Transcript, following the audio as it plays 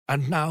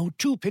And now,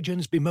 two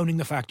pigeons bemoaning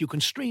the fact you can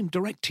stream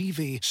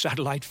DirecTV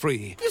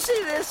satellite-free. You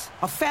see this?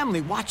 A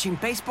family watching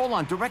baseball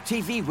on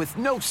DirecTV with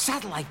no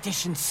satellite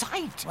dish in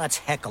sight. Let's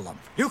heckle them.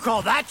 You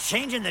call that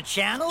changing the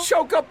channel?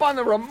 Choke up on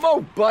the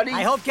remote, buddy.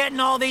 I hope getting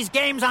all these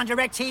games on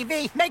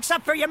DirecTV makes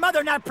up for your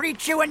mother not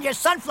pre-chewing your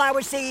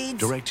sunflower seeds.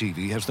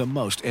 DirecTV has the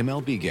most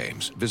MLB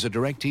games. Visit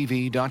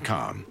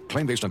DirecTV.com.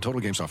 Claim based on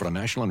total games offered on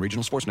national and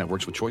regional sports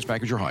networks with choice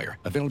package or higher.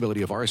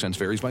 Availability of RSNs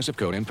varies by zip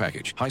code and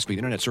package. High-speed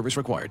internet service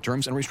required.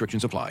 Terms and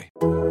restrictions apply.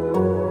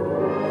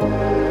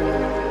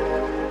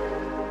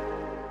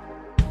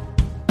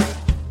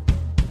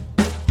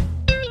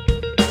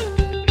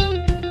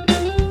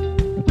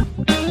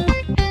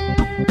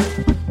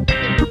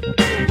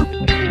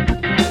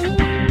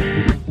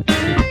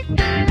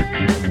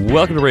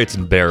 Welcome to Rates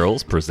and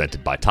Barrels,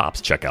 presented by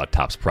Topps. Check out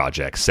Topps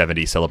Project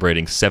 70,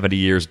 celebrating 70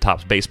 years of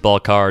Topps baseball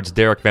cards.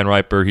 Derek Van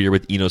Riper here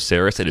with Eno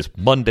Saris. It is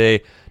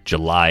Monday,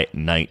 July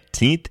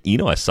 19th.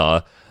 Eno, I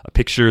saw a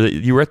picture that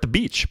you were at the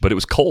beach, but it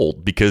was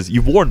cold because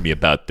you warned me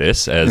about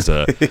this as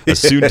a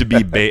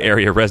soon-to-be Bay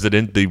Area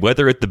resident. The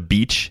weather at the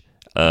beach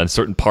in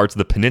certain parts of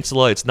the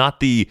peninsula, it's not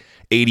the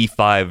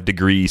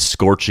 85-degree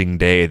scorching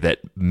day that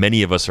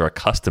many of us are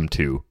accustomed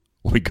to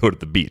when we go to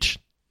the beach.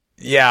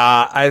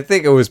 Yeah, I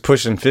think it was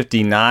pushing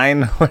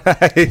 59 when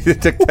I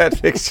took that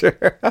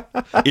picture.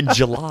 In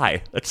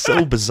July. That's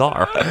so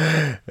bizarre.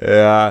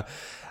 Yeah.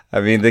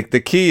 I mean, the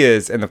key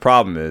is, and the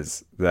problem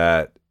is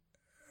that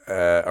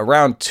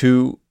around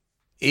 2,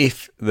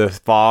 if the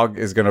fog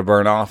is going to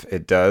burn off,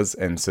 it does.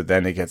 And so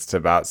then it gets to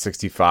about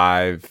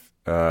 65.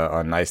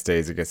 On nice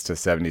days, it gets to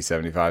 70,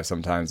 75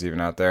 sometimes even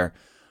out there.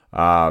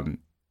 But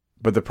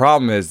the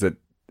problem is that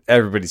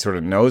everybody sort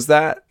of knows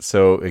that.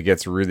 So it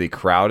gets really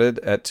crowded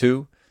at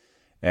 2.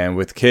 And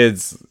with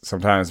kids,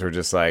 sometimes we're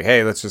just like,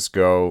 hey, let's just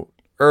go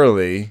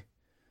early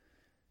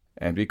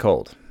and be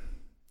cold.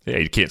 Yeah,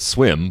 you can't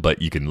swim,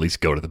 but you can at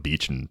least go to the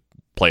beach and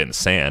play in the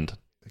sand.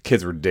 The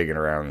kids were digging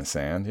around in the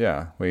sand,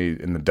 yeah.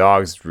 And the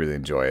dogs really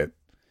enjoy it,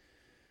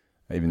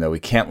 even though we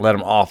can't let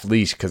them off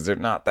leash because they're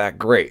not that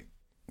great.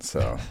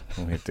 So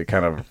we have to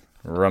kind of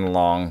run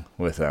along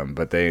with them.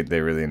 But they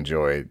really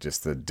enjoy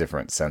just the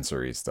different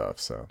sensory stuff.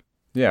 So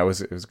yeah, it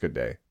was a good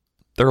day.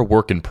 They're a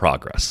work in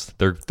progress.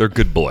 They're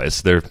good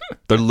boys. They're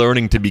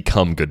learning to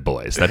become good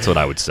boys. That's what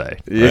I would say.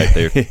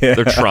 Right?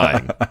 They're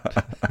trying.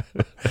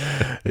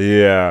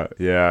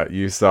 Yeah.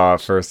 You saw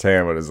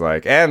firsthand what it's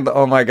like. And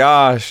oh my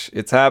gosh,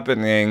 it's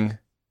happening.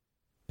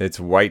 It's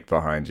white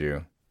behind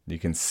you. You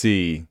can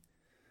see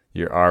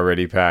you're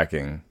already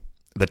packing.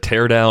 The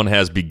teardown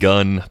has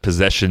begun.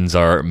 Possessions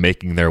are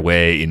making their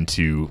way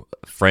into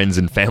friends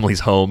and families'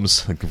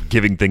 homes,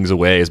 giving things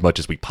away as much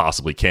as we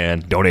possibly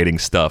can, donating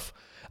stuff.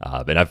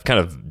 And I've kind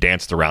of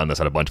danced around this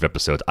on a bunch of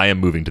episodes. I am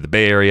moving to the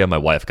Bay Area. My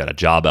wife got a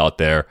job out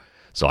there.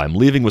 So I'm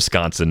leaving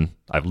Wisconsin.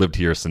 I've lived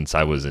here since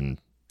I was in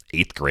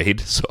 8th grade.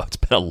 So it's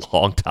been a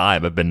long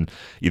time. I've been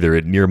either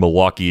near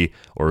Milwaukee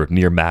or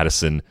near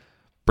Madison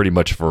pretty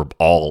much for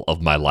all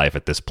of my life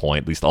at this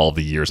point, at least all of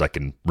the years I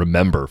can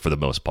remember for the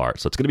most part.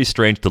 So it's going to be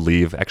strange to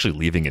leave. Actually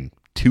leaving in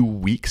 2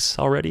 weeks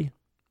already.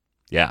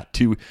 Yeah,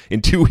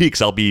 in 2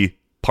 weeks I'll be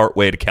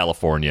partway to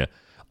California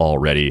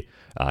already.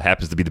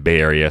 Happens to be the Bay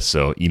Area,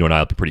 so Eno and I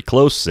will be pretty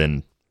close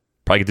and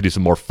probably get to do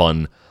some more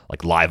fun,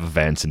 like live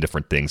events and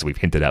different things that we've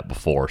hinted at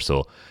before.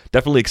 So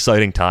definitely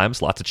exciting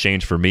times, lots of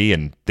change for me,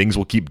 and things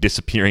will keep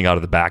disappearing out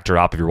of the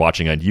backdrop if you're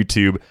watching on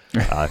YouTube.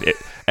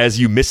 As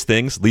you miss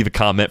things, leave a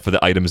comment for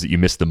the items that you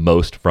missed the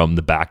most from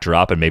the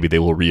backdrop, and maybe they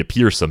will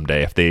reappear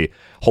someday. If they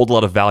hold a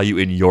lot of value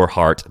in your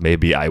heart,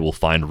 maybe I will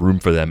find room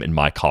for them in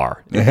my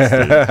car.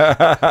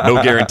 No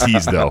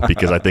guarantees, though,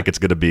 because I think it's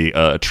going to be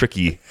a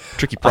tricky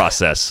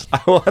process.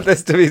 I want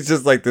this to be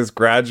just like this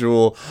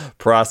gradual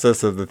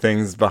process of the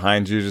things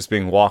behind you just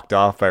being walked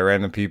off by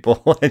random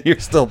people, and you're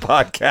still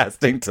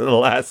podcasting to the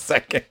last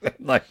second.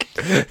 Like,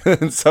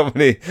 and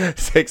somebody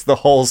takes the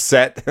whole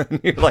set, and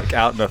you're like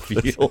out in a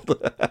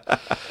field.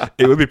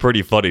 It would be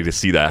pretty funny to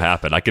see that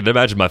happen. I can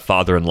imagine my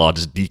father-in-law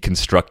just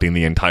deconstructing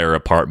the entire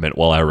apartment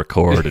while I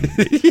record, and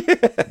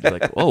be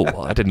like, "Oh,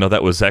 well, I didn't know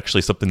that was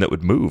actually something that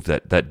would move.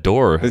 That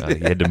door, you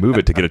had to move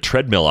it to get a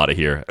treadmill out of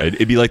here."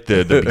 It'd be like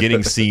the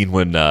beginning scene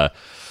when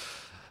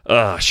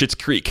Schitt's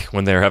Creek,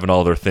 when they're having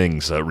all their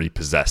things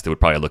repossessed. It would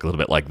probably look a little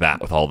bit like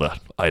that with all the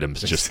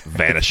items just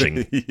vanishing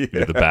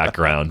into the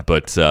background.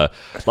 But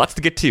lots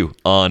to get to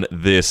on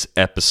this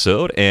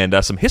episode, and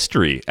some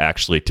history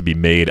actually to be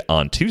made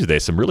on Tuesday.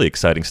 Some really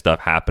exciting stuff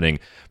happening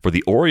for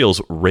the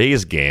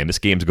Orioles-Rays game. This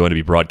game's going to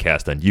be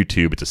broadcast on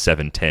YouTube. It's a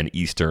 7:10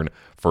 Eastern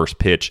first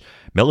pitch.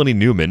 Melanie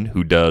Newman,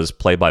 who does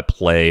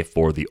play-by-play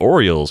for the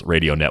Orioles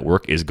radio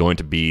network, is going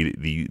to be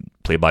the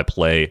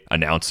play-by-play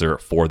announcer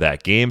for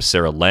that game.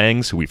 Sarah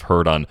Langs, who we've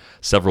heard on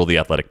several of the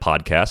Athletic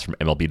podcasts from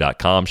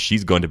MLB.com,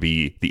 she's going to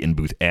be the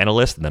in-booth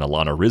analyst. And then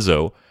Alana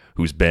Rizzo,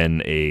 who's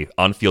been a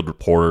on-field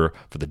reporter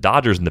for the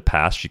Dodgers in the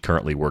past. She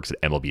currently works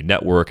at MLB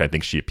Network. I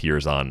think she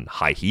appears on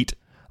High Heat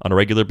on a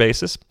regular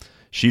basis.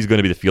 She's going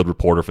to be the field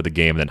reporter for the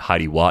game. And then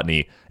Heidi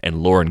Watney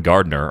and Lauren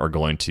Gardner are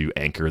going to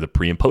anchor the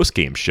pre- and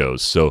post-game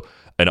shows. So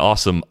an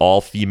awesome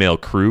all-female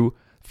crew.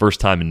 First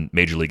time in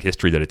Major League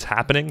history that it's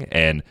happening,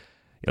 and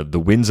the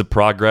winds of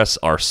progress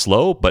are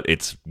slow, but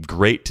it's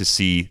great to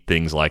see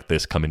things like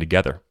this coming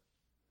together.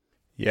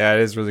 Yeah,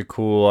 it is really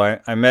cool.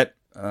 I met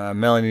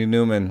Melanie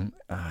Newman.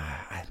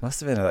 I must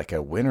have been at like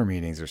a winter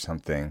meetings or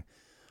something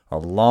a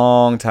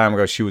long time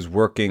ago. She was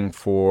working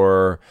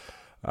for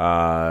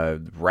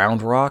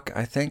Round Rock,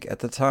 I think, at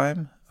the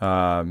time,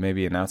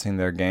 maybe announcing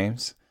their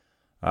games.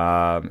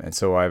 And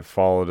so I've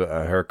followed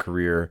her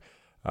career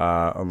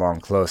along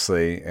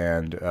closely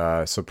and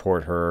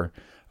support her.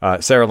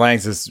 Sarah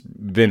Langs has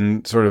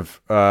been sort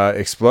of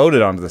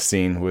exploded onto the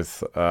scene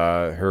with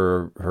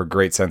her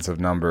great sense of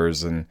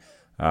numbers and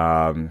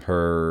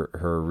her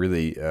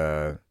really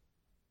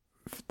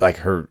like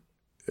her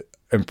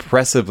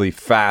impressively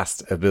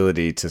fast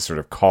ability to sort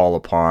of call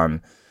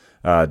upon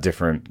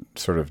different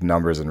sort of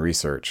numbers and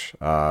research.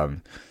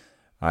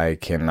 I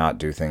cannot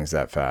do things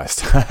that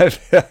fast.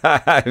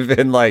 I've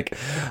been like,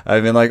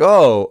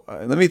 oh,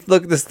 let me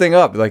look this thing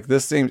up. Like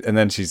this seems, and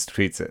then she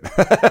tweets it.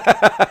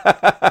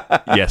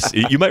 Yes,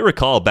 you might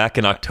recall back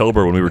in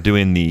October when we were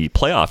doing the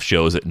playoff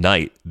shows at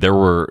night,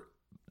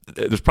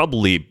 there's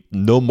probably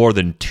no more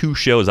than 2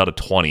 shows out of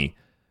 20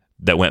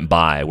 that went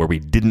by where we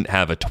didn't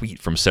have a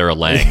tweet from Sarah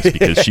Langs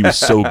because she was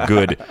so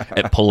good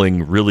at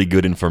pulling really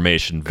good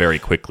information very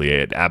quickly.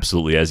 It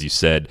absolutely, as you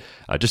said,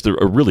 just a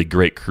really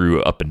great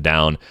crew up and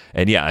down.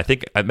 And yeah, I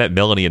think I met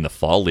Melanie in the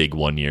Fall League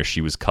one year.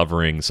 She was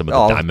covering some of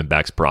the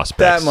Diamondbacks prospects.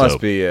 That must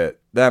be it.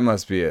 It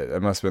must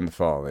have been the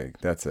Fall League.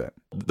 That's it.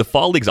 The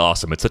Fall League's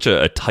awesome. It's such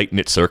a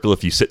tight-knit circle.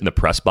 If you sit in the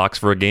press box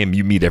for a game,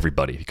 you meet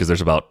everybody because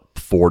there's about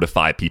 4 to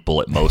 5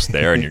 people at most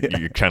there, and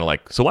you're kind of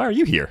like, so why are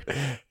you here?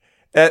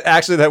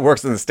 Actually, that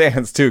works in the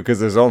stands, too,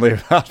 because there's only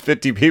about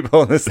 50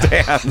 people in the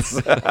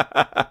stands.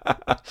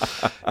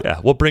 Yeah,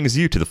 what brings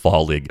you to the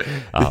Fall League?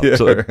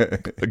 So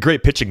a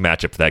great pitching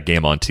matchup for that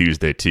game on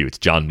Tuesday, too. It's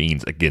John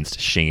Means against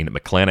Shane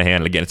McClanahan.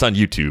 And again, it's on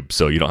YouTube,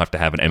 so you don't have to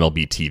have an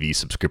MLB TV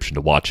subscription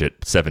to watch it.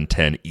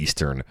 7:10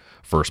 Eastern,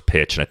 first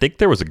pitch. And I think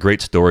there was a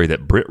great story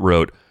that Britt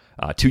wrote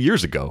 2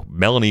 years ago.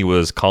 Melanie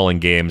was calling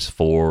games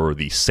for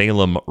the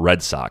Salem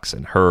Red Sox,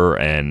 and her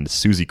and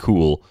Susie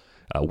Kuhl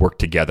worked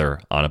together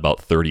on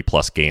about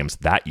 30-plus games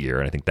that year,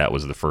 and I think that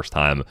was the first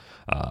time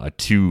a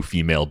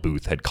 2-female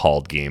booth had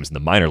called games in the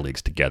minor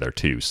leagues together,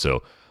 too.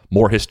 So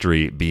more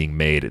history being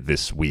made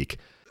this week.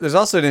 There's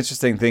also an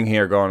interesting thing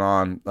here going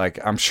on. Like,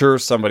 I'm sure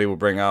somebody will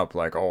bring up,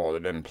 like, oh, they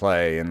didn't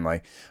play, and,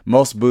 like,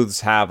 most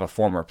booths have a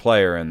former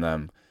player in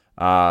them.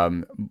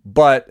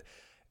 But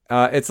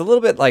it's a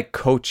little bit like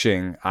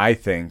coaching, I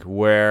think,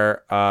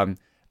 where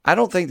I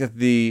don't think that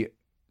the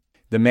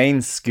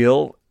main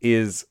skill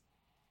is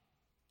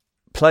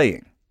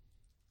playing.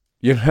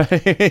 You know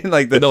what I mean?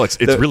 Like no, it's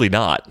really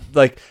not.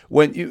 Like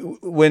when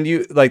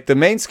you like the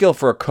main skill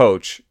for a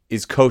coach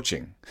is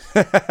coaching.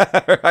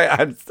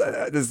 Right?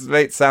 This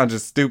may sound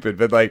just stupid,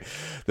 but like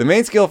the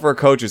main skill for a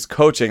coach is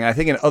coaching. I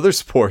think in other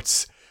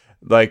sports,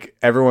 like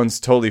everyone's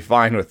totally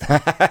fine with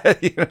that.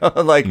 You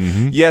know, like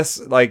yes,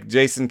 like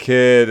Jason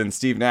Kidd and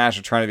Steve Nash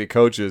are trying to be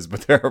coaches,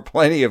 but there are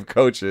plenty of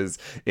coaches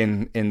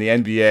in the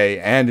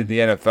NBA and in the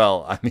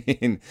NFL. I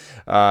mean,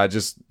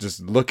 just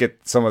look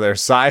at some of their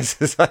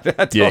sizes.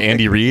 Yeah,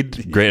 Andy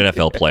Reid, great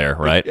NFL player,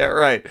 right? Yeah,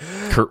 right.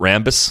 Kurt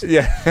Rambis.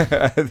 Yeah,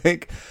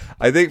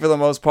 I think for the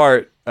most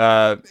part,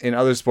 in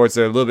other sports,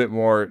 they're a little bit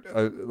more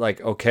like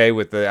okay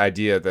with the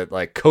idea that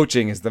like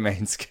coaching is the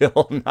main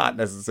skill, not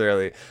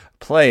necessarily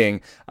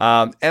playing.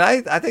 And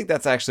I think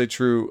that's actually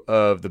true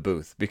of the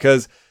booth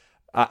because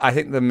I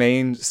think the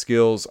main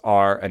skills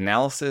are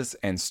analysis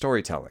and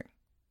storytelling.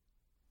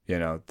 You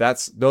know,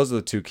 those are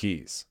the 2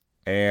 keys.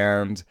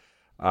 And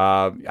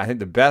I think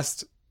the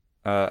best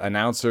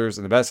announcers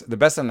and the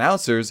best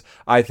announcers,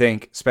 I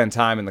think, spend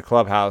time in the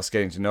clubhouse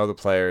getting to know the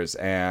players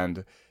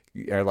and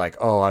are like,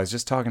 oh, I was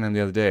just talking to him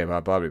the other day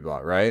about blah, blah, blah,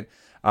 right?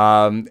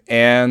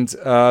 And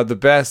the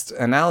best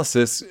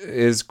analysis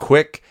is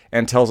quick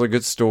and tells a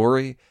good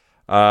story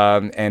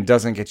and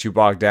doesn't get you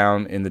bogged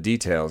down in the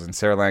details. And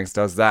Sarah Langs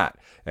does that.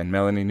 And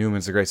Melanie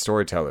Newman's a great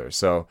storyteller.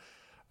 So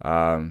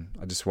I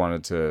just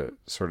wanted to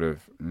sort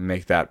of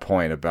make that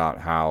point about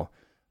how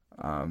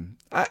I'm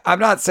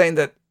not saying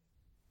that,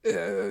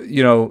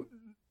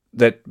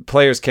 that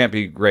players can't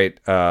be great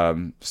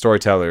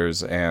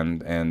storytellers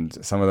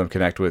and some of them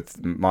connect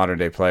with modern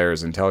day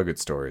players and tell good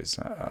stories.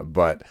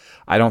 But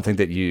I don't think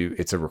that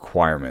it's a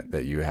requirement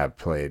that you have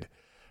played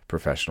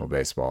professional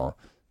baseball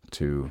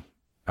to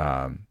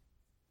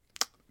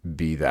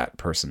be that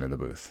person in the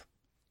booth.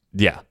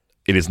 Yeah,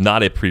 it is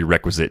not a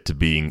prerequisite to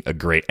being a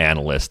great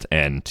analyst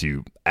and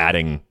to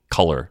adding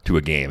color to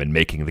a game and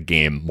making the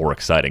game more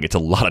exciting. It's a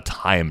lot of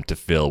time to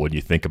fill when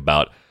you think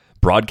about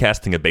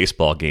broadcasting a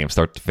baseball game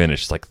start to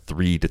finish. It's like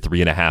 3 to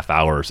 3.5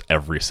 hours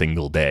every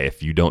single day.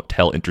 If you don't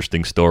tell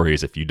interesting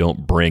stories, if you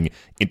don't bring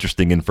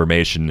interesting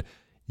information,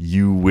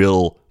 you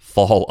will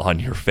fall on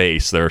your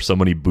face. There are so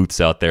many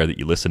booths out there that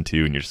you listen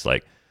to and you're just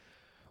like,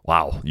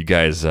 wow, you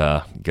guys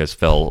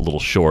fell a little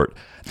short.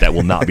 That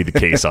will not be the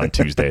case on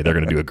Tuesday. They're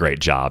going to do a great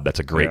job. That's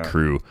a great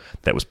crew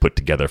that was put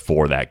together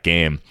for that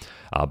game.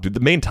 The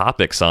main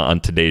topics on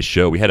today's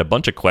show, we had a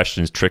bunch of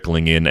questions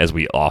trickling in as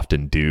we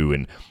often do,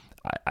 and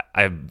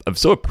I'm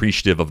so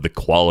appreciative of the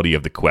quality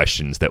of the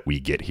questions that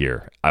we get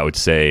here. I would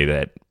say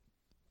that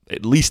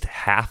at least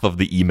half of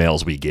the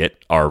emails we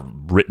get are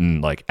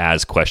written like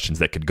as questions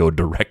that could go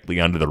directly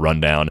onto the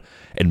rundown,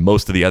 and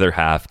most of the other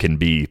half can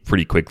be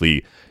pretty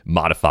quickly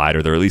modified,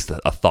 or they're at least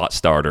a thought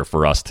starter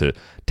for us to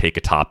take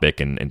a topic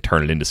and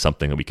turn it into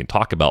something that we can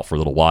talk about for a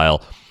little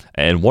while.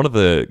 And one of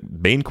the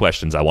main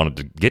questions I wanted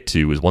to get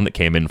to is one that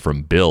came in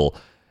from Bill.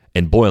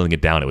 And boiling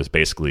it down, it was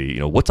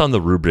basically, what's on the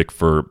rubric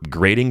for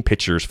grading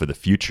pitchers for the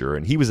future?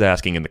 And he was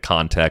asking in the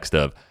context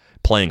of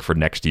playing for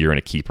next year in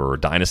a keeper or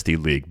dynasty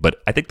league.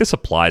 But I think this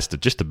applies to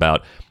just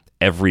about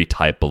every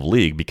type of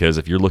league, because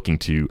if you're looking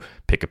to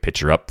pick a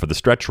pitcher up for the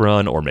stretch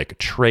run or make a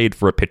trade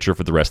for a pitcher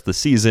for the rest of the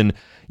season,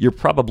 you're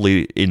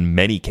probably in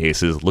many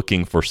cases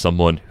looking for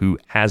someone who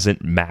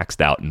hasn't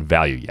maxed out in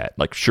value yet.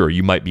 Like, sure,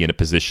 you might be in a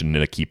position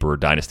in a keeper or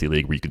dynasty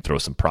league where you can throw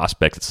some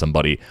prospects at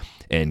somebody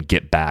and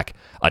get back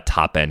a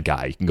top end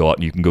guy. You can go out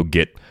and you can go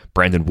get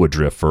Brandon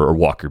Woodruff or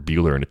Walker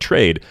Buehler in a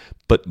trade,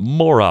 but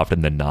more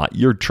often than not,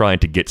 you're trying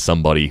to get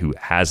somebody who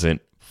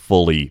hasn't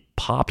fully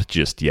popped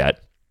just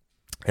yet.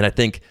 And I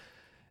think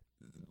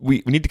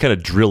we need to kind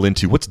of drill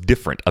into what's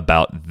different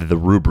about the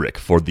rubric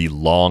for the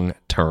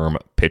long-term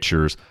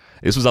pitchers.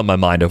 This was on my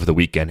mind over the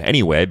weekend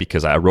anyway,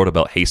 because I wrote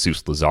about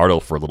Jesus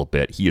Luzardo for a little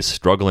bit. He is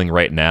struggling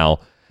right now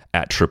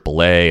at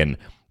AAA, and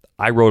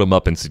I wrote him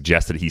up and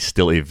suggested he's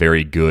still a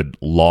very good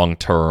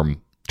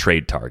long-term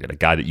trade target, a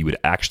guy that you would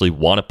actually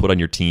want to put on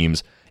your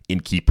teams in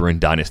keeper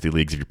and dynasty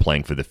leagues if you're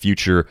playing for the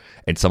future,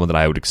 and someone that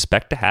I would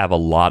expect to have a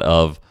lot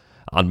of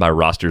on my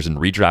rosters in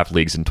redraft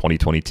leagues in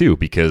 2022,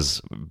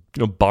 because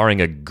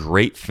barring a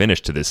great finish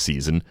to this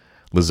season,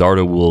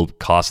 Luzardo will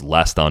cost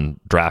less on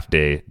draft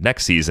day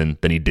next season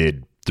than he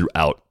did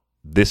throughout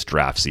this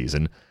draft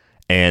season.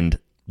 And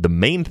the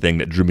main thing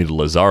that drew me to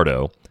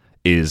Luzardo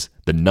is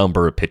the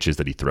number of pitches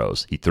that he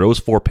throws. He throws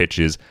 4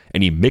 pitches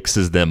and he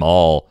mixes them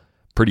all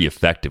pretty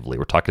effectively.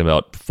 We're talking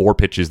about 4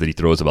 pitches that he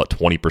throws about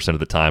 20%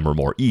 of the time or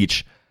more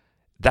each.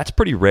 That's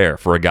pretty rare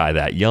for a guy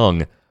that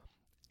young.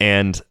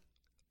 And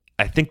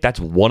I think that's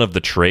one of the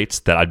traits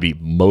that I'd be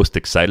most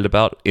excited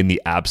about in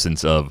the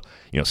absence of,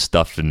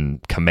 stuff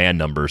and command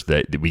numbers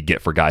that we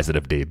get for guys that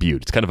have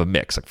debuted. It's kind of a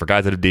mix. Like for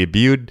guys that have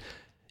debuted,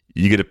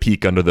 you get a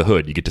peek under the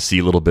hood. You get to see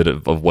a little bit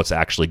of what's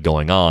actually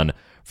going on.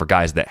 For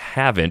guys that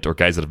haven't, or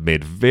guys that have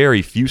made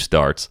very few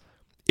starts,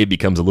 it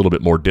becomes a little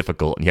bit more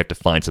difficult, and you have to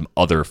find some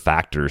other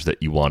factors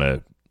that you want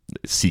to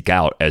seek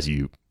out as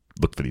you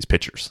look for these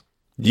pitchers.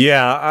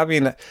 Yeah, I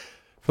mean,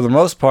 for the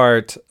most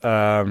part,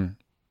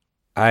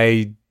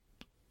 I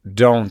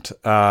don't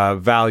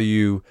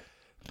value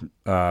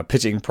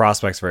pitching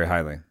prospects very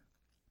highly.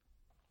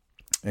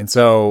 And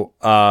so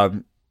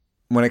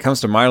when it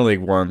comes to minor league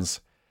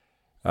ones,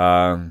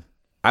 I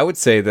would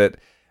say that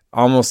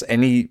almost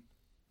any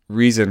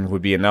reason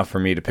would be enough for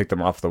me to pick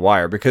them off the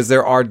wire, because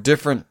there are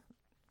different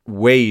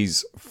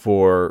ways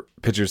for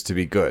pitchers to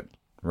be good,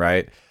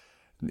 right?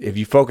 If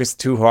you focus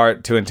too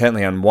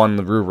intently on one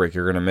rubric,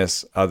 you're going to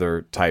miss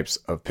other types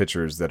of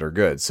pitchers that are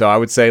good. So I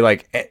would say,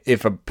 like,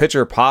 if a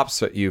pitcher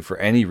pops at you for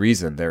any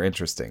reason, they're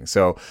interesting.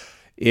 So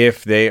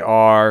if they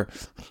are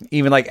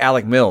even like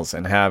Alec Mills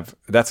and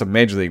that's a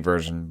major league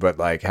version, but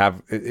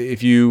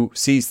if you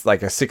see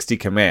like a 60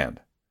 command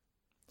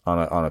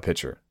on a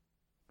pitcher,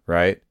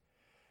 right?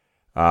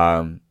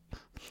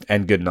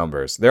 And good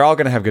numbers. They're all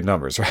going to have good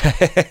numbers, right?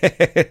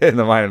 In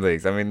the minor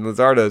leagues. I mean,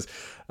 Luzardo's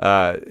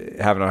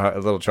having a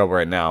little trouble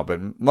right now,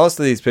 but most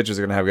of these pitchers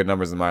are going to have good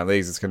numbers in the minor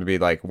leagues. It's going to be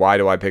like, why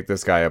do I pick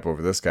this guy up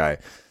over this guy?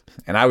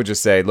 And I would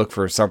just say, look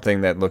for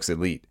something that looks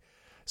elite.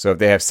 So if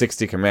they have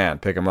 60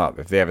 command, pick them up.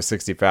 If they have a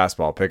 60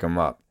 fastball, pick them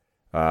up.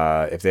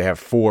 If they have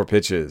 4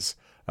 pitches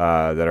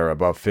that are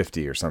above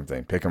 50 or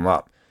something, pick them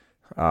up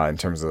in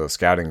terms of those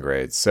scouting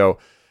grades. So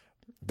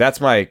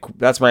that's my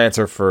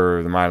answer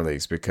for the minor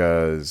leagues,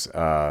 because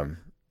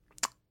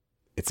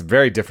it's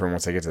very different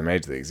once I get to the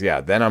major leagues.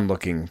 Yeah, then I'm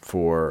looking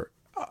for,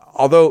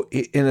 although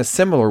in a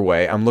similar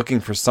way, I'm looking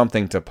for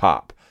something to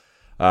pop.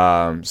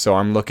 So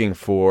I'm looking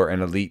for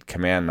an elite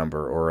command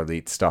number or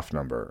elite stuff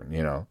number.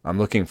 I'm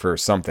looking for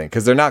something,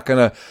 because they're not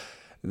gonna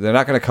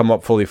come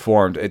up fully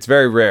formed. It's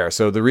very rare.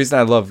 So the reason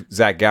I love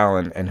Zach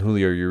Gallen and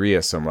Julio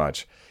Urias so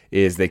much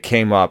is they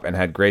came up and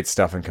had great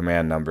stuff in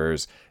command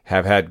numbers,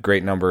 have had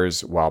great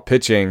numbers while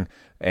pitching,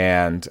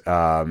 and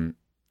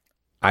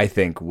I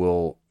think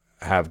will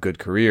have good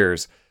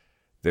careers.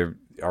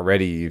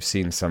 You've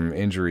seen some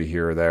injury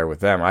here or there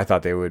with them. I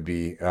thought they would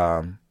be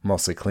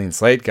mostly clean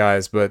slate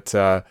guys, but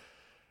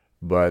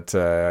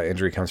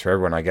injury comes for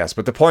everyone, I guess.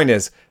 But the point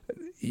is,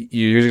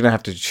 you're going to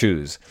have to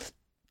choose.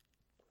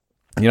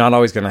 You're not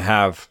always going to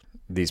have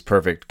these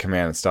perfect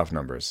command and stuff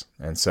numbers.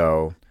 And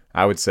so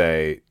I would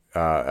say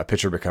a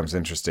pitcher becomes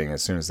interesting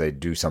as soon as they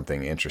do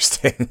something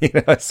interesting.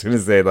 As soon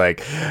as they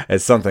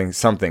as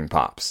something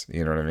pops.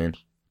 You know what I mean?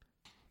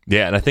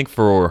 Yeah, and I think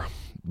for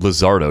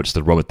Luzardo, just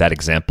to run with that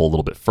example a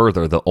little bit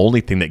further, the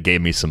only thing that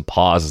gave me some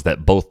pause is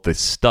that both the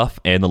stuff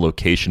and the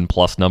location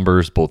plus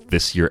numbers, both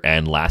this year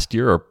and last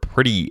year, are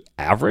pretty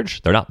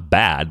average. They're not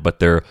bad,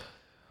 but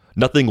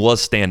nothing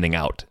was standing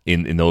out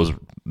in those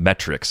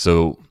metrics.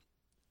 So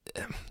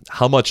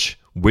how much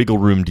wiggle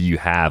room do you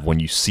have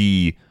when you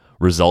see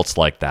results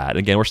like that? And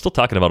again, we're still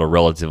talking about a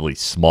relatively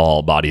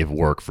small body of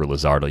work for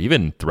Luzardo,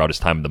 even throughout his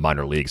time in the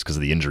minor leagues because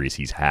of the injuries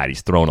he's had.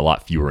 He's thrown a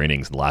lot fewer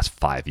innings in the last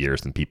 5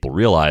 years than people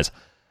realize.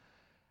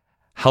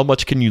 How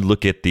much can you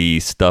look at the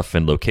stuff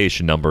and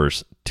location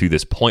numbers to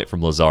this point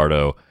from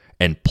Luzardo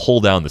and pull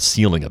down the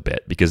ceiling a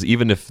bit? Because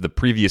even if the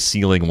previous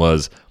ceiling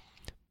was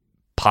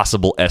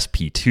possible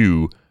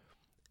SP2,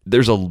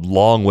 there's a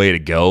long way to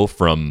go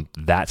from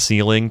that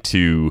ceiling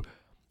to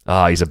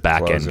he's a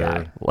back-end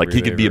guy. Like,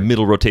 he could be a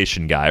middle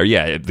rotation guy. Or,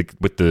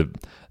 with the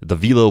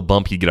velo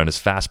bump he get on his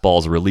fastball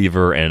as a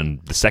reliever and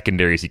the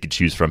secondaries he could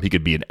choose from, he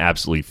could be an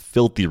absolutely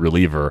filthy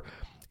reliever.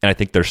 And I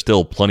think there's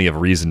still plenty of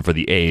reason for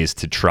the A's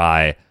to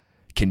try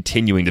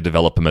continuing to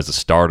develop him as a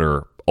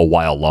starter a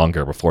while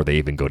longer before they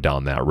even go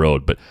down that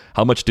road. But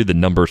how much do the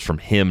numbers from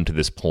him to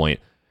this point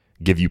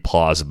give you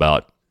pause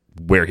about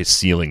where his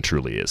ceiling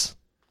truly is?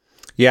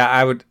 Yeah,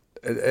 I would.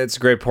 It's a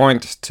great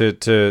point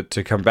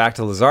to come back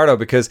to Luzardo,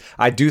 because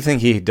I do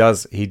think he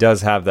does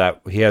have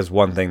that. He has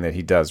one thing that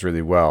he does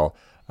really well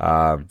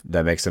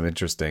that makes him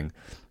interesting.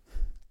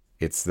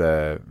 It's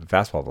the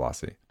fastball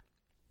velocity.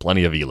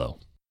 Plenty of elo.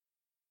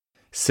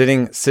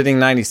 Sitting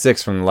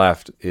 96 from the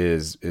left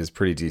is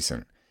pretty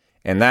decent,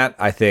 and that,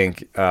 I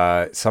think,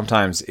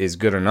 sometimes is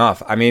good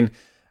enough. I mean,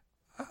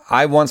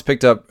 I once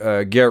picked up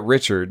Garrett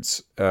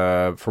Richards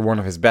for one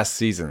of his best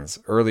seasons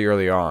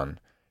early on,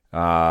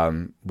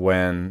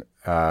 when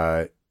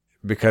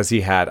because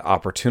he had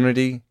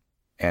opportunity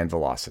and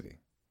velocity,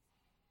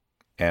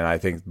 and I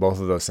think both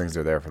of those things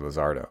are there for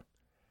Luzardo.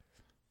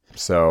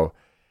 So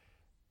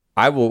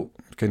I will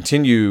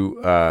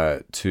continue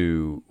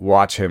to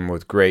watch him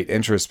with great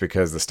interest,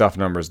 because the stuff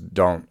numbers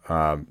don't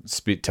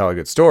tell a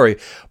good story.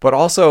 But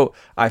also,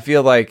 I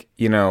feel like,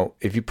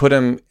 if you put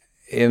him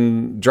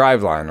in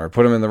Driveline or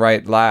put him in the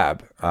right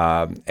lab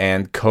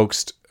and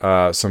coaxed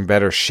some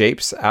better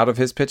shapes out of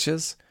his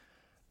pitches,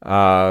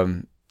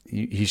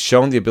 he's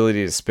shown the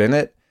ability to spin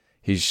it.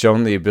 He's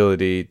shown the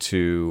ability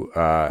to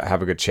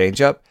have a good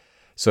changeup.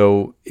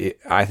 So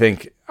I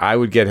think I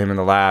would get him in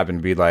the lab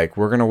and be like,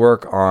 we're going to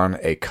work on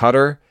a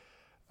cutter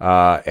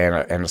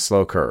and a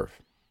slow curve,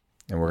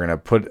 and we're gonna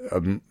put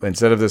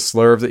instead of the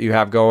slurve that you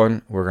have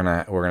going, we're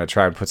gonna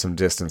try and put some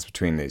distance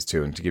between these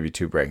two, and to give you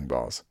two breaking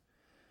balls,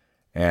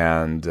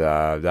 and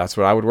that's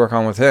what I would work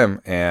on with him,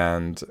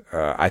 and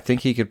I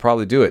think he could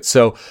probably do it.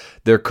 So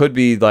there could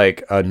be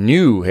like a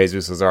new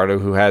Jesus Luzardo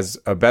who has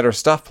a better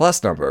stuff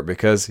plus number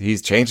because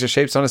he's changed the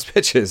shapes on his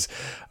pitches,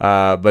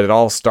 but it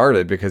all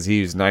started because he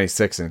used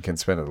 96 and can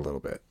spin it a little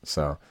bit.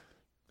 So.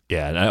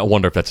 Yeah, and I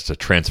wonder if that's just a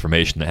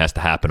transformation that has to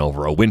happen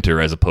over a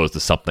winter as opposed to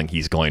something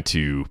he's going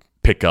to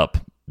pick up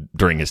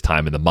during his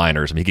time in the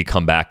minors. I mean, he could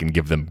come back and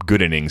give them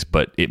good innings,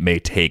 but it may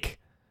take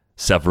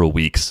several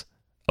weeks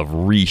of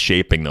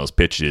reshaping those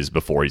pitches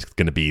before he's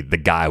going to be the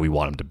guy we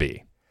want him to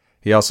be.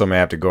 He also may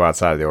have to go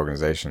outside of the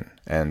organization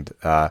and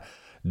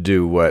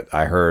do what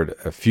I heard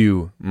a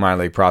few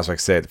minor league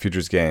prospects say at the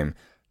Futures game,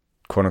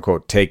 quote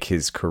unquote, take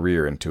his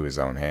career into his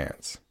own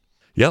hands.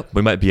 Yep,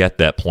 we might be at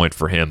that point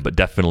for him, but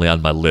definitely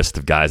on my list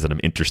of guys that I'm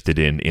interested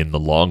in the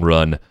long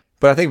run.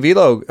 But I think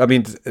Velo, I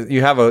mean,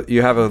 you have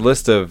a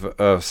list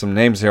of some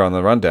names here on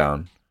the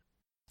rundown.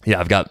 Yeah,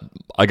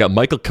 I got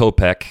Michael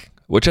Kopech,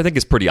 which I think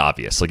is pretty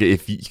obvious. Like,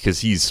 because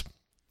he's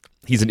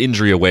an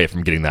injury away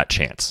from getting that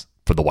chance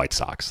for the White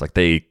Sox. Like,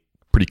 they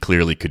pretty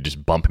clearly could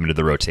just bump him into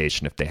the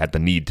rotation if they had the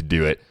need to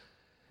do it.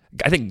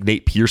 I think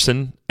Nate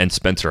Pearson and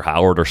Spencer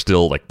Howard are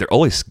still, like, they're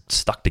always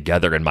stuck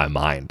together in my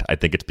mind. I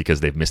think it's because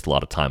they've missed a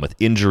lot of time with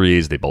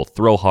injuries. They both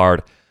throw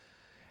hard.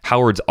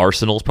 Howard's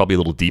arsenal is probably a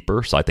little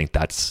deeper, so I think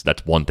that's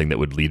one thing that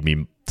would lead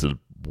me to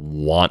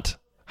want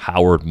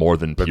Howard more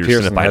than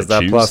Pearson if I had to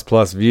choose. Has that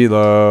plus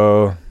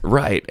velo.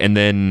 Right, and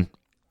then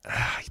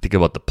you think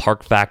about the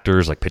park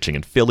factors, like pitching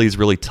in Philly is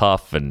really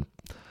tough, and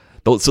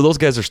so those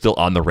guys are still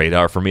on the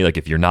radar for me. Like,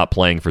 if you're not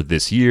playing for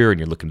this year and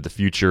you're looking to the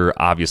future,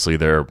 obviously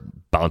they're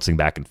bouncing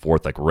back and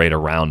forth, like right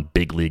around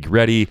big league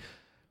ready.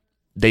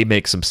 They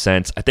make some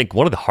sense. I think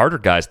one of the harder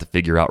guys to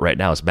figure out right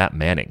now is Matt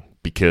Manning,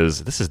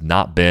 because this has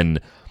not been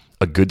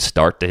a good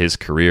start to his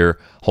career.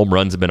 Home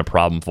runs have been a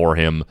problem for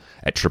him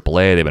at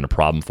AAA. They've been a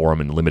problem for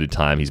him in the limited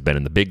time he's been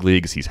in the big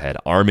leagues. He's had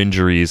arm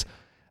injuries.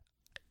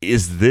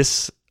 Is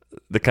this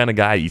the kind of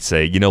guy you'd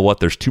say, you know what,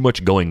 there's too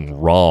much going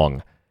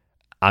wrong,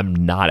 I'm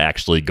not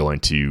actually going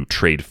to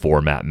trade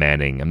for Matt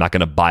Manning. I'm not going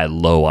to buy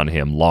low on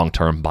him,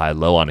 long-term buy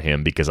low on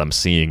him, because I'm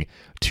seeing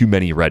too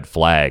many red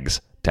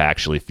flags to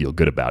actually feel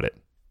good about it?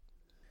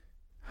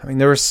 I mean,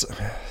 there were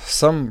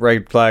some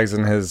red flags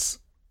in his,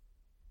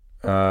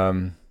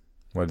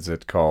 what is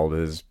it called?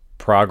 His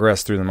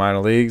progress through the minor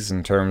leagues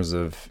in terms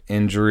of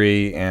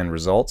injury and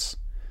results.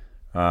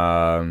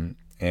 And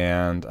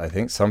I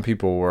think some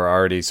people were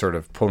already sort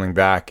of pulling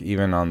back,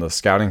 even on the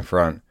scouting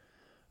front,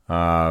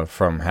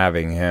 from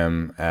having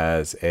him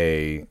as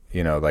a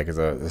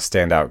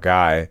standout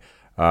guy.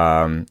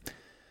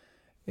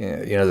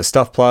 The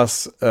Stuff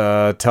Plus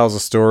tells a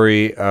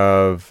story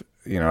of,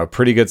 a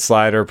pretty good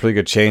slider, pretty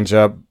good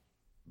changeup,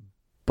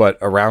 but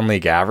around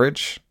league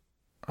average,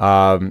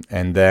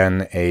 and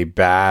then a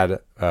bad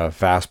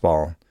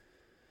fastball,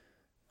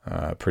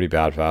 pretty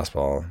bad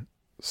fastball.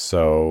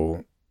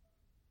 So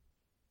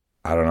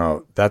I don't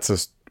know.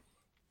 That's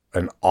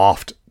an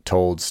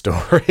oft-told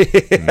story.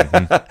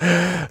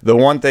 Mm-hmm. The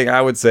one thing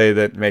I would say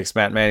that makes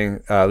Matt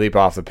Manning leap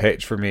off the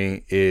page for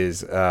me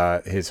is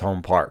his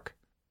home park.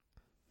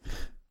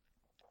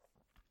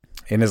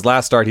 In his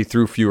last start, he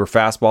threw fewer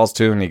fastballs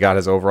too, and he got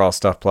his overall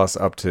Stuff Plus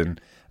up to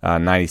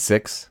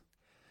 96.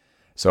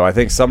 So I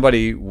think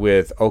somebody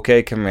with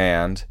okay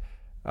command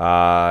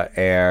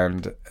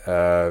and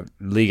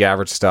league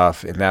average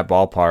stuff in that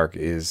ballpark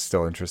is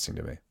still interesting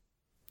to me.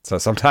 So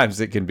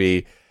sometimes it can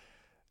be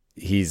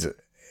he's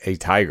a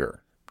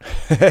Tiger.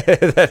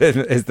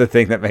 That is the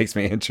thing that makes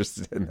me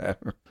interested in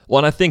that. Well,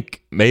 and I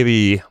think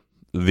maybe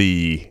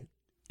the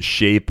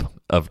shape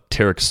of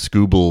Tarik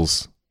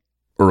Skubal's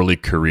early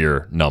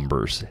career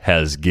numbers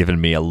has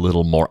given me a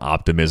little more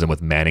optimism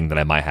with Manning than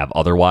I might have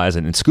otherwise.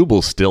 And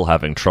Skubal's still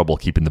having trouble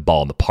keeping the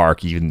ball in the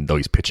park, even though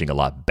he's pitching a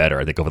lot better.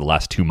 I think over the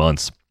last 2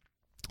 months,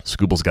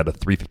 Skubal's got a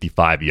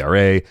 3.55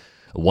 ERA, a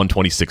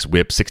 126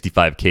 whip,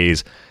 65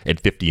 Ks, and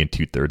 50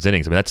 2/3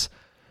 innings. I mean, that's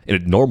in a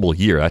normal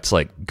year, that's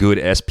like good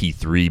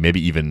SP3,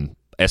 maybe even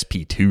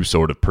SP2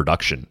 sort of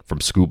production from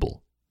Skubal.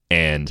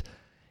 And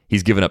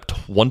he's given up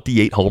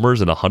 28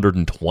 homers in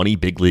 120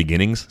 big league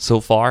innings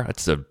so far.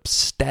 That's a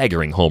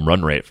staggering home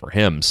run rate for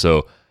him.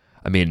 So,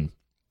 I mean,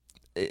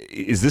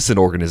 is this an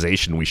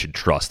organization we should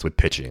trust with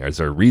pitching? Or is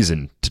there a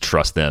reason to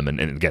trust them? And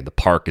again, the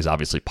park is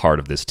obviously part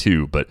of this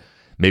too, but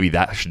maybe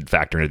that should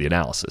factor into the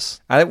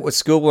analysis. I think what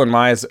Skubal and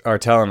Mize are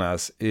telling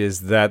us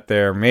is that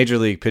their major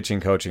league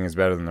pitching coaching is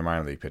better than their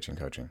minor league pitching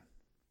coaching.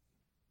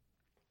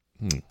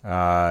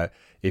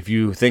 If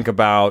you think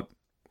about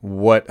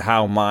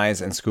how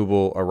Mize and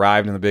Skubal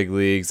arrived in the big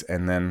leagues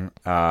and then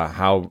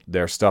how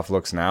their stuff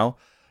looks now,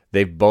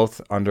 they've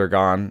both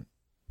undergone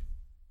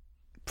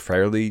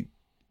fairly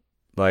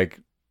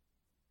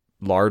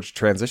large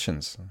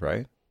transitions,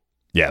 right?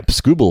 Yeah,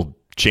 Skubal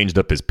changed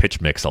up his pitch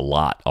mix a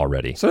lot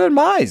already. So did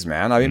Mize,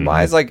 man. I mean,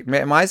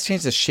 Mize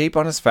changed the shape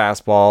on his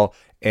fastball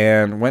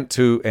and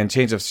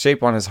changed the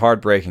shape on his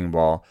hard breaking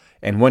ball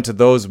and went to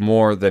those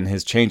more than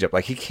his changeup.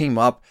 Like, he came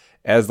up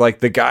as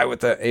the guy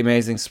with the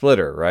amazing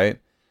splitter, right?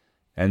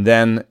 And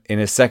then in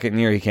his second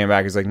year, he came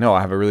back. He's like, no,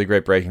 I have a really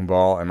great breaking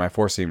ball, and my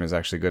four seam is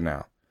actually good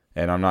now,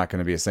 and I'm not going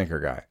to be a sinker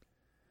guy.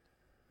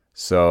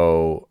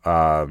 So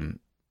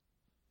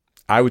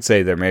I would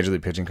say their major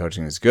league pitching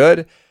coaching is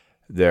good.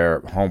 Their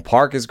home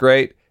park is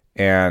great,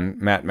 and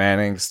Matt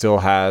Manning still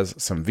has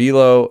some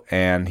velo,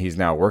 and he's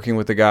now working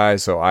with the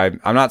guys. So I'm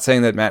not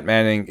saying that Matt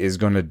Manning is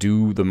going to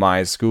do the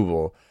Mize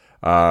Skubal.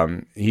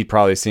 He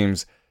probably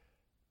seems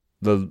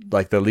the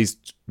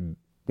least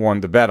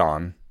one to bet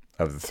on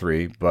of the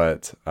three,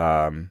 but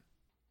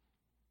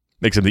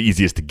makes him the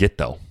easiest to get,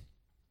 though.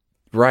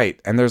 Right,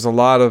 and there's a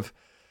lot of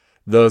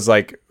those,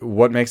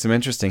 what makes him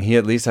interesting. He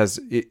at least has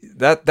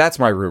that's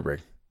my rubric.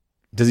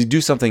 Does he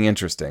do something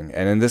interesting?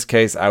 And in this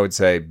case, I would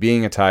say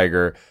being a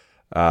Tiger,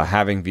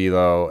 having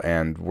velo,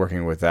 and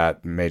working with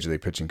that major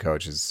league pitching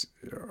coach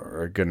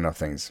are good enough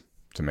things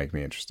to make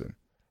me interested.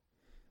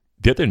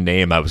 The other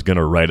name I was going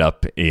to write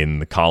up in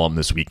the column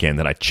this weekend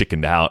that I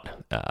chickened out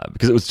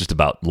because it was just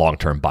about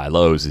long-term buy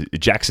lows is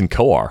Jackson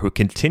Kowar, who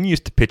continues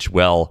to pitch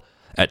well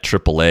at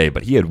AAA,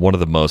 but he had one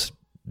of the most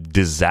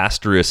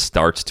disastrous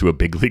starts to a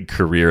big league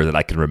career that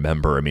I can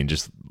remember. I mean,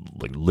 just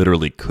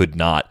literally could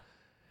not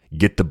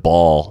get the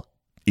ball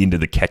into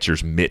the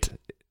catcher's mitt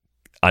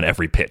on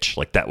every pitch.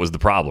 That was the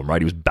problem, right?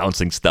 He was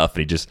bouncing stuff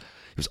and he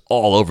was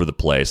all over the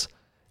place.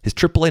 His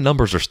AAA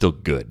numbers are still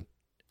good,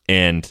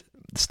 and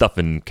the stuff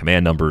in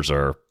command numbers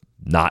are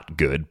not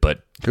good,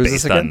 but who's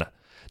based on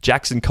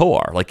Jackson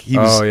Kowar, he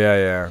was. Oh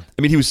yeah.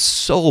 I mean, he was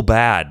so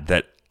bad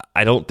that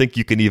I don't think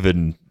you can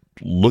even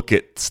look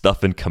at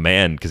stuff in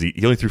command because he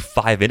only threw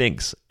 5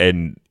 innings,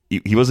 and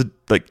he wasn't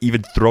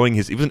even throwing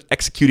he wasn't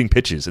executing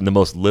pitches in the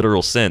most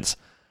literal sense.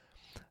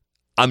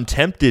 I'm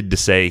tempted to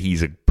say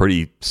he's a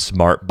pretty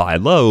smart buy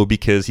low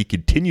because he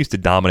continues to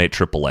dominate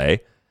AAA.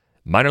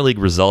 Minor league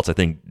results, I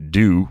think,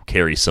 do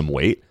carry some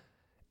weight.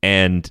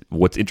 And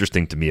what's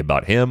interesting to me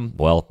about him,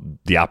 well,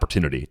 the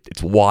opportunity.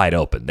 It's wide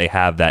open. They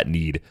have that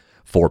need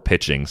for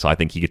pitching, so I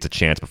think he gets a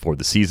chance before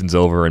the season's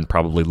over and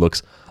probably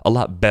looks a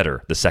lot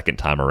better the second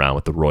time around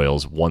with the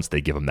Royals once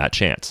they give him that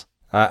chance.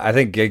 I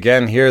think,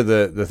 again, here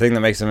the thing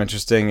that makes him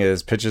interesting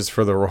is pitches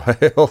for the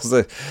Royals.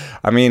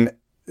 I mean,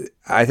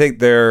 I think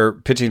their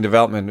pitching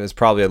development is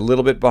probably a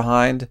little bit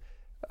behind,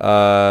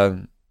 at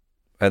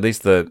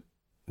least the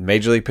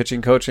major league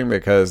pitching coaching,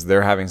 because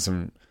they're having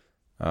some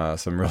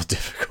real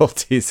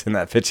difficulties in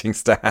that pitching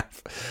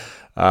staff.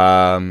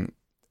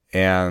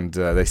 And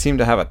they seem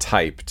to have a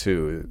type,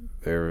 too.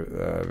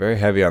 They're very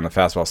heavy on the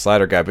fastball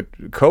slider guy. But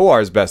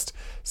Kowar's best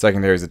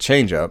secondary is a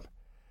changeup.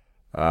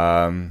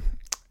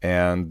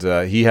 And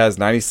he has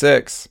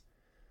 96.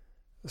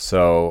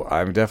 So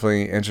I'm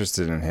definitely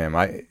interested in him.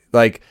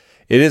 It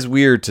is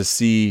weird to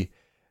see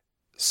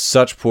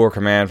such poor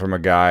command from a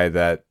guy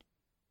that,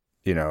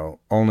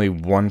 only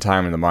one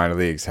time in the minor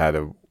leagues had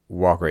a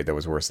walk rate that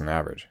was worse than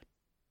average.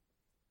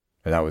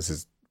 And that was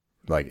his,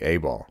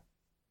 A-ball.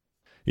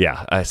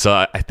 Yeah,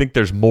 so I think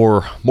there's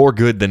more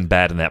good than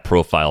bad in that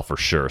profile for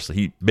sure. So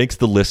he makes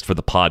the list for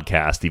the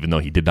podcast, even though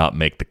he did not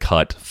make the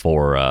cut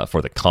for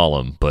the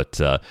column. But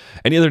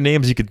any other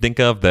names you could think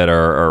of that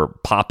are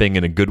popping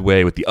in a good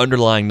way with the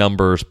underlying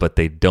numbers, but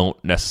they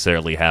don't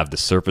necessarily have the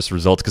surface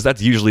results? Because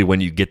that's usually when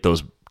you get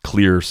those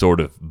clear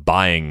sort of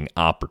buying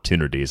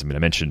opportunities. I mean, I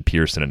mentioned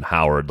Pearson and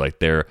Howard.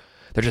 They're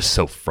just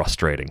so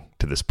frustrating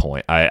to this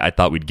point. I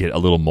thought we'd get a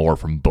little more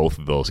from both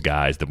of those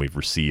guys than we've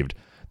received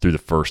through the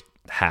first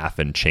half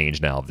and change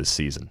now of this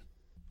season.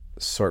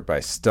 Sort by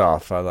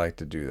stuff. I like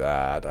to do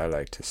that. I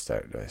like to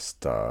start by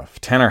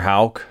stuff. Tanner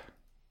Houck.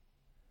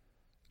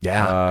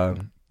 Yeah.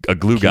 A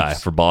glue guy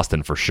for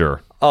Boston for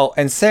sure. Oh,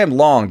 and Sam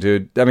Long,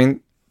 dude. I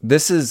mean,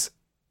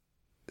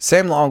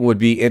 Sam Long would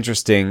be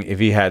interesting if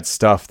he had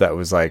stuff that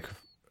was like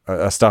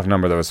a stuff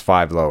number that was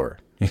 5 lower.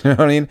 You know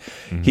what I mean?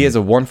 Mm-hmm. He has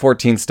a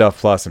 114 stuff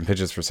plus and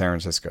pitches for San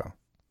Francisco.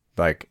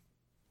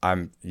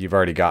 You've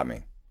already got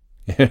me.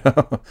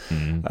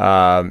 Mm-hmm.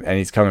 And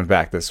he's coming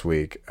back this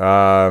week.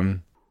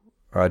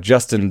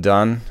 Justin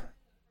Dunn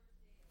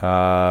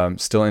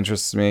still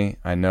interests me.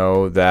 I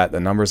know that the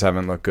numbers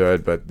haven't looked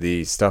good, but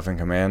the stuff and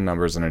command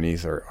numbers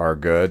underneath are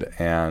good.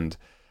 And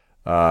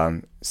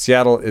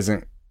Seattle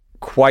isn't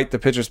quite the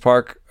pitcher's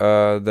park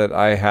that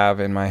I have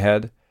in my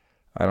head,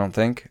 I don't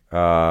think.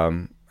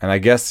 And I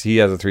guess he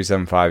has a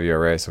 3.75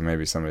 ERA, so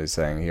maybe somebody's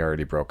saying he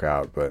already broke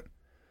out, but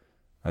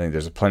I think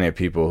there's plenty of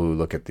people who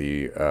look at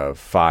the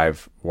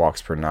 5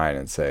 walks per nine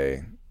and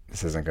say,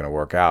 this isn't going to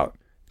work out.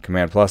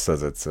 Command Plus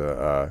says it's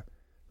a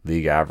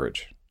league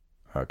average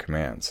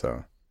command.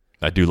 So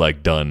I do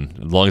like Dunn.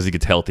 As long as he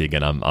gets healthy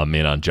again, I'm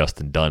in on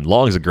Justin Dunn.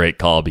 Long is a great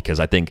call because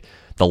I think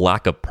the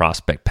lack of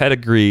prospect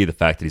pedigree, the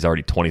fact that he's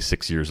already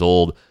 26 years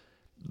old,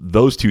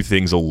 those two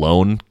things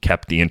alone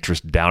kept the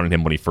interest down in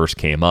him when he first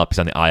came up. He's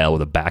on the IL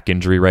with a back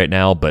injury right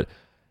now, but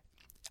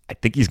I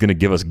think he's going to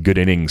give us good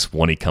innings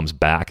when he comes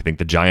back. I think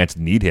the Giants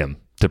need him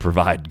to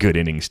provide good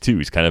innings too.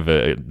 He's kind of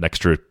an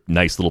extra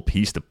nice little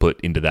piece to put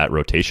into that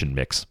rotation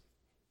mix.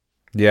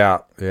 Yeah.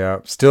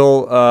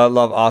 Still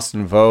love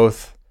Austin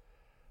Voth.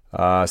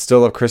 Still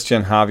love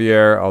Christian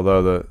Javier,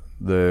 although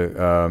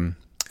the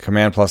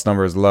command plus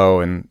number is low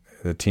and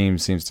the team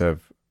seems to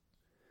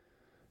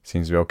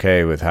be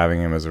okay with having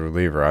him as a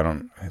reliever.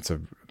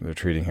 They're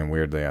treating him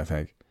weirdly, I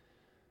think.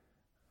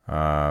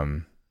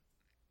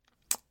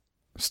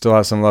 Still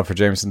have some love for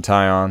Jameson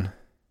Taillon.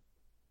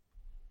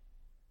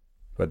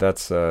 But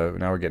that's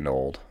now we're getting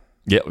old.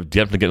 Yeah, we're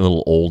definitely getting a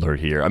little older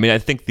here. I mean, I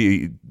think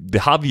the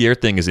Javier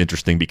thing is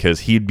interesting because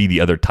he'd be the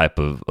other type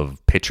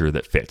of pitcher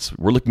that fits.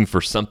 We're looking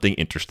for something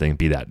interesting,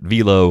 be that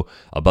velo,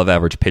 above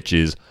average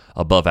pitches,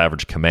 above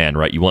average command,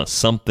 right? You want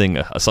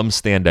something, some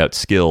standout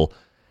skill.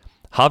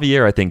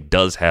 Javier, I think,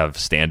 does have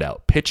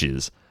standout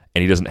pitches,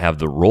 and he doesn't have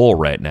the role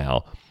right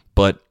now.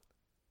 But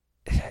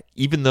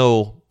even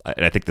though,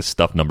 and I think the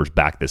stuff numbers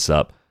back this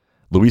up,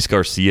 Luis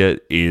Garcia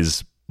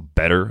is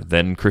better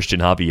than Christian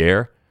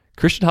Javier.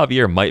 Christian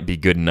Javier might be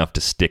good enough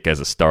to stick as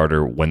a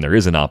starter when there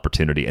is an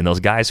opportunity. And those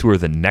guys who are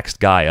the next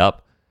guy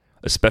up,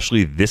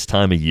 especially this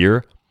time of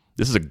year,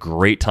 this is a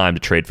great time to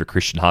trade for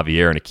Christian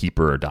Javier in a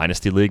keeper or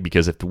dynasty league,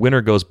 because if the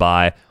winter goes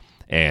by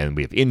and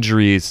we have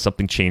injuries,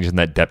 something changes in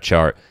that depth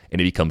chart, and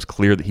it becomes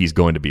clear that he's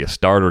going to be a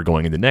starter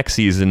going into next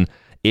season,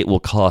 it will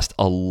cost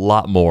a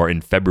lot more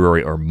in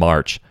February or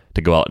March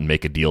to go out and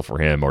make a deal for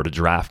him or to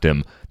draft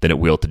him than it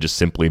will to just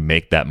simply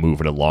make that move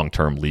in a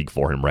long-term league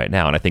for him right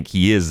now. And I think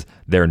he is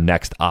their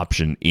next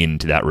option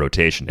into that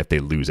rotation if they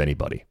lose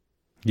anybody.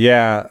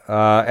 Yeah,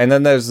 and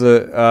then there's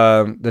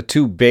the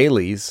two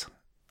Baileys,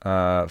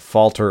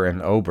 Falter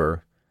and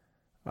Ober,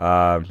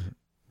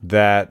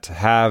 that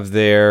have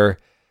their...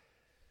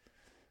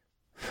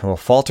 Well,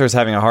 Falter's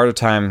having a harder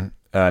time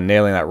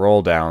nailing that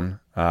roll down,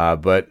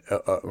 but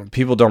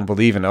people don't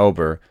believe in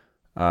Ober.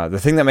 The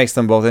thing that makes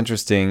them both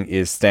interesting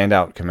is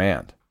standout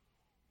command.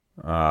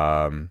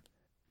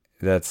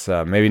 That's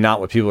maybe not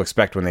what people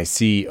expect when they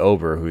see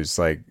Ober, who's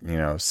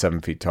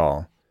 7 feet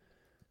tall.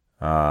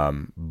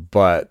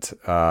 But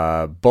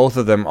both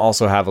of them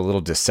also have a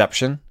little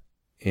deception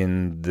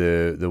in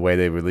the way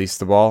they release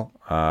the ball,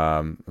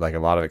 like a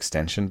lot of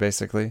extension,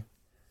 basically.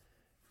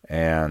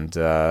 And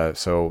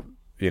so,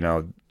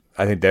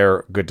 I think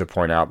they're good to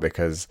point out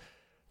because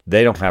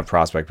they don't have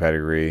prospect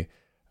pedigree.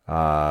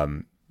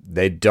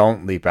 They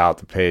don't leap out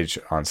the page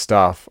on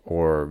stuff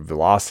or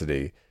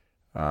velocity,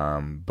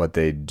 but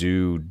they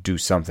do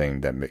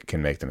something that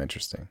can make them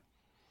interesting.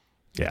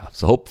 Yeah,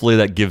 so hopefully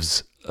that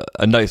gives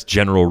a nice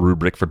general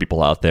rubric for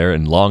people out there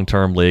in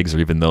long-term leagues or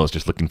even those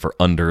just looking for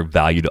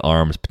undervalued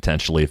arms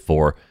potentially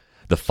for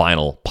the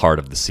final part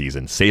of the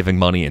season. Saving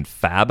money in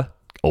fab,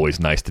 always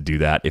nice to do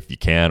that if you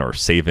can, or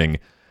saving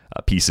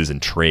pieces in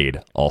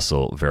trade,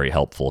 also very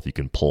helpful if you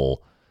can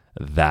pull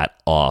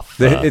that off.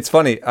 It's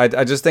funny.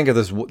 I just think of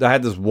this. I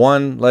had this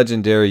one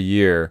legendary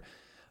year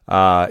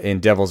in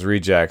Devil's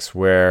Rejects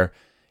where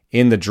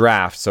in the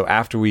draft, so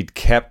after we'd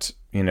kept,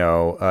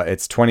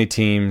 it's 20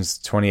 teams,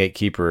 28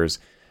 keepers.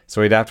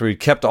 So after we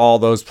kept all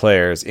those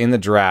players in the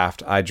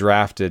draft, I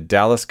drafted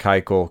Dallas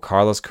Keuchel,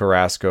 Carlos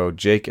Carrasco,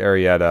 Jake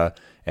Arrieta,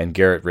 and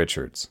Garrett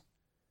Richards.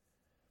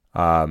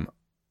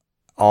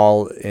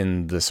 All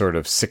in the sort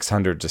of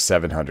 600 to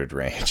 700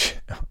 range,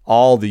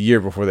 all the year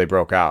before they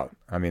broke out.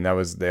 I mean,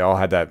 they all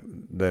had that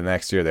the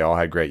next year. They all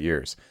had great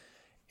years.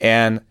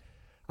 And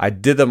I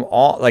did them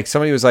all. Like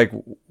somebody was like,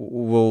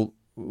 well,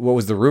 what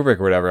was the rubric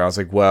or whatever? And I was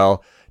like,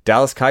 well,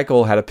 Dallas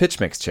Keuchel had a pitch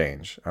mix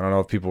change. I don't know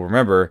if people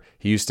remember.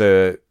 He used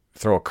to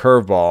throw a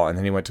curveball and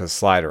then he went to a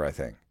slider, I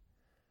think.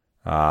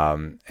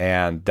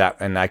 And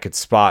I could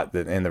spot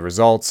that in the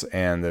results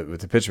and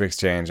with the pitch mix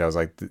change, I was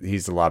like,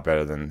 he's a lot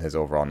better than his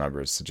overall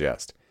numbers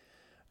suggest.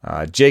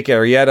 Jake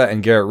Arrieta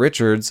and Garrett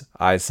Richards,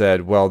 I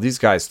said, well, these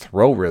guys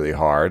throw really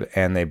hard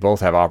and they both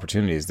have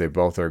opportunities. They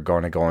both are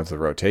going to go into the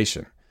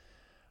rotation.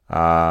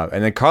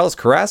 And then Carlos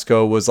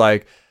Carrasco was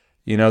like,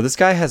 this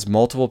guy has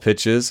multiple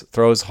pitches,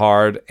 throws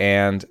hard,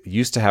 and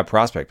used to have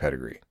prospect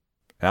pedigree.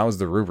 And that was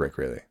the rubric,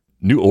 really.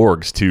 New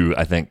orgs, too,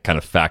 I think, kind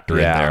of factor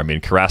in there. I mean,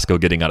 Carrasco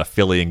getting out of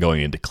Philly and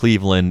going into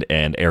Cleveland,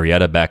 and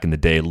Arrieta back in the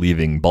day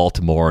leaving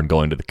Baltimore and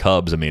going to the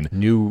Cubs. I mean,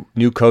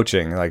 new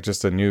coaching, like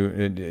just a new,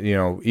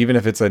 even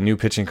if it's a new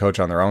pitching coach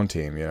on their own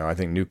team, I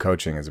think new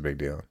coaching is a big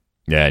deal.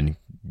 Yeah, and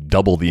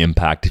double the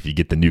impact if you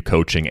get the new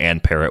coaching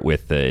and pair it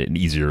with an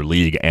easier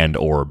league and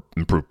or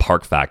improved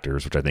park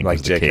factors, which I think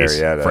was the case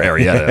for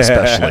Arrieta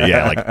especially.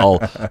 Yeah, like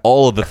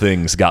all of the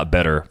things got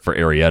better for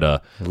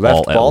Arrieta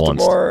Left all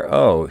Baltimore? at once.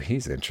 Oh,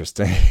 he's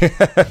interesting.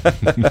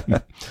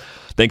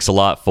 Thanks a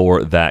lot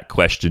for that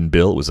question,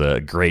 Bill. It was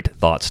a great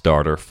thought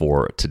starter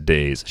for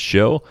today's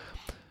show.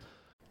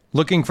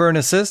 Looking for an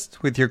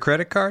assist with your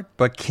credit card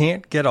but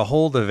can't get a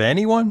hold of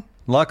anyone?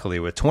 Luckily,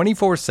 with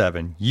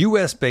 24/7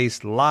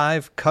 U.S.-based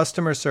live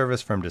customer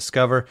service from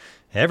Discover,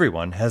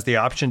 everyone has the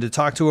option to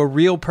talk to a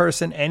real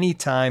person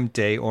anytime,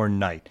 day or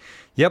night.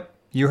 Yep,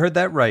 you heard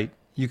that right.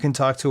 You can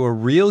talk to a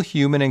real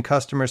human in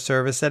customer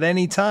service at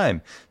any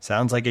time.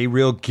 Sounds like a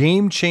real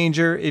game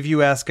changer if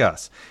you ask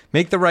us.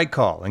 Make the right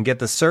call and get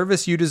the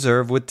service you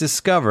deserve with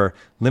Discover.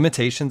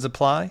 Limitations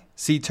apply.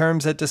 See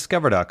terms at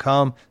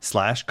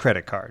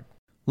discover.com/creditcard.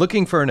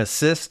 Looking for an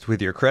assist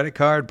with your credit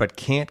card but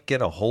can't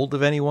get a hold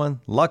of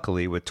anyone?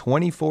 Luckily, with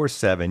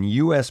 24/7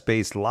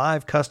 U.S.-based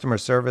live customer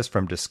service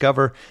from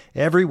Discover,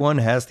 everyone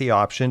has the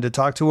option to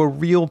talk to a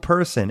real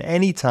person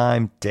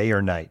anytime, day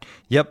or night.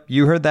 Yep,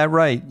 you heard that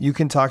right. You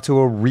can talk to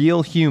a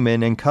real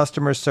human in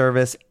customer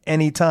service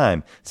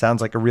anytime.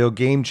 Sounds like a real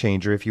game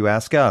changer if you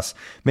ask us.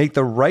 Make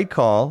the right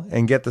call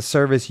and get the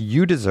service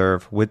you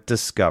deserve with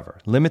Discover.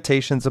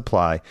 Limitations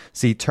apply.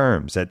 See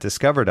terms at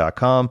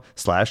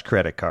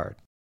discover.com/creditcard.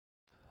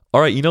 All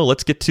right,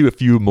 let's get to a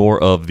few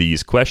more of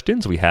these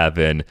questions. We have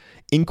an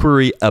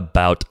inquiry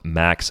about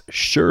Max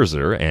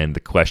Scherzer, and the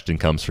question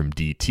comes from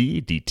DT.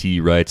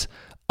 DT writes,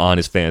 on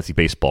his fantasy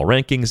baseball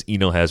rankings,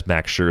 Eno has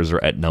Max Scherzer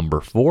at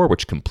number 4,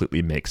 which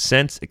completely makes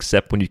sense,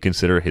 except when you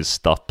consider his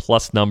Stuff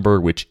Plus number,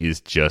 which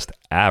is just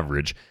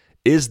average.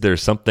 Is there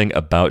something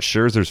about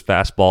Scherzer's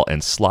fastball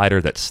and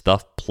slider that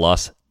Stuff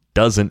Plus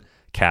doesn't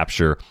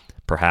capture?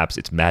 Perhaps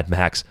it's Mad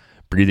Max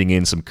breathing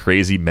in some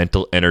crazy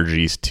mental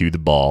energies to the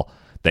ball.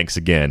 Thanks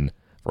again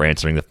for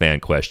answering the fan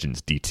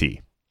questions,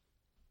 DT.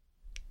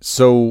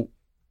 So,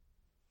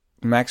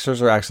 Max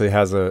Scherzer actually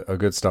has a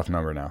good stuff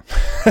number now.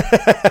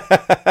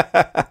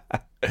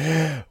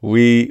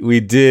 we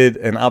did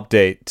an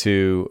update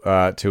to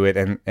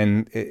it,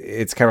 and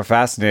it's kind of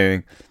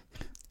fascinating.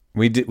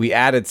 We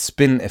added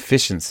spin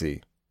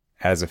efficiency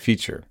as a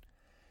feature,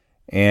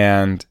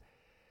 and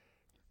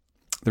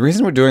the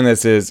reason we're doing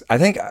this is I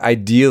think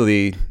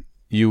ideally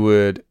you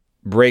would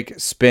break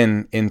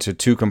spin into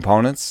two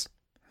components,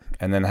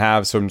 and then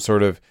have some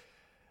sort of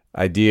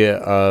idea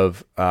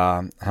of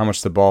how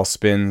much the ball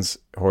spins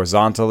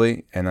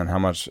horizontally and then how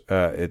much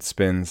it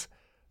spins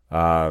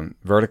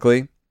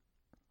vertically.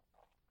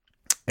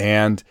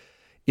 And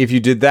if you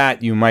did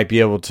that, you might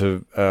be able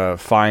to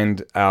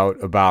find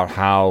out about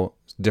how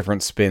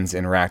different spins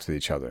interact with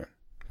each other,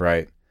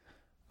 right?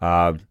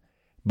 But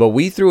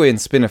we threw in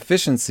spin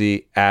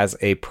efficiency as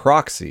a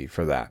proxy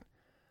for that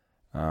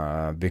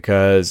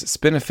because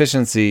spin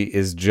efficiency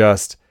is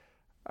just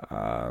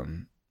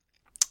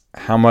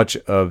how much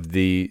of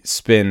the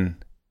spin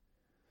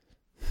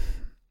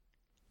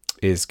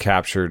is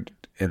captured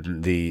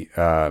in the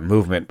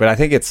movement. But I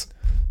think it's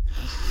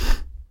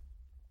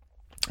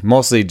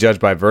mostly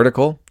judged by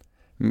vertical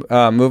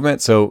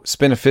movement. So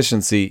spin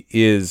efficiency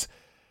is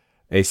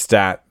a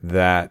stat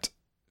that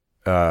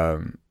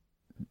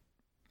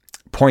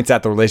points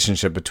at the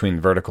relationship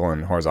between vertical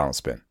and horizontal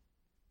spin.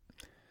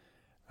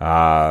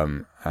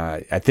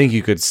 I think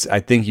you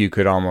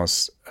could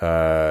almost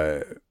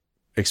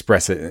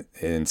express it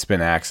in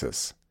spin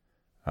axis,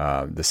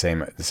 the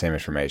same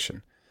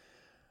information.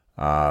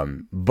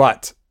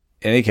 But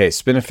in any case,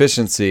 spin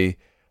efficiency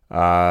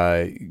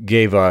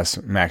gave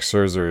us Max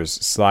Scherzer's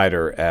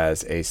slider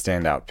as a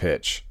standout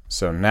pitch.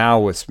 So now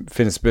with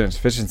spin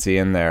efficiency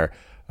in there,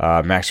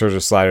 Max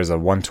Scherzer's slider is a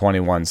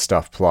 121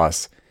 stuff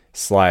plus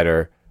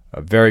slider,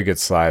 a very good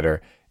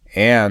slider.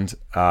 And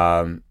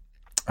I'm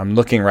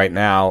looking right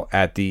now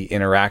at the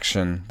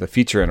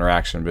feature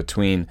interaction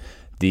between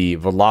the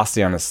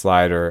velocity on the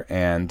slider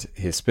and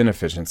his spin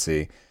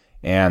efficiency.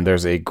 And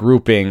there's a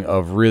grouping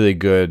of really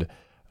good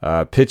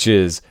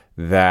pitches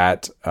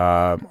that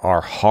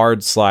are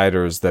hard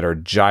sliders that are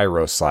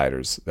gyro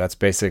sliders. That's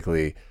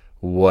basically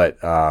what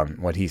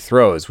he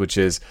throws, which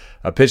is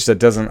a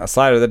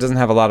slider that doesn't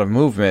have a lot of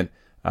movement,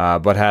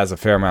 but has a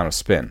fair amount of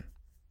spin.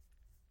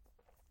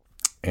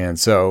 And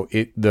so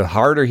the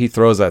harder he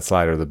throws that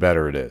slider, the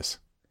better it is.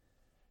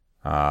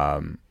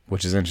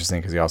 Which is interesting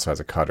because he also has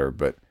a cutter,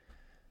 but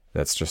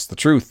that's just the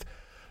truth.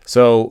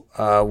 So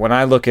when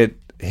I look at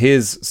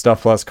his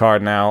Stuff Plus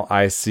card now,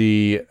 I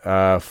see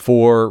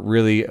 4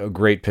 really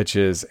great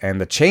pitches, and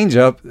the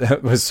changeup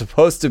that was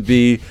supposed to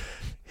be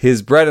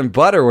his bread and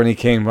butter when he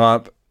came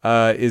up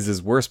is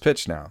his worst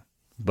pitch now.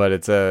 But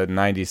it's a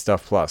 90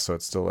 Stuff Plus, so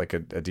it's still like a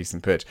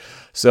decent pitch.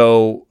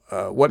 So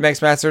what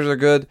makes Max Scherzer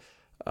good?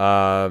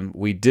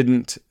 We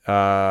didn't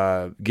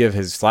give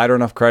his slider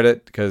enough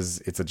credit because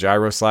it's a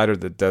gyro slider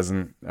that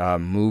doesn't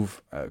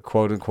move,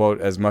 quote unquote,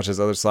 as much as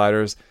other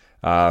sliders,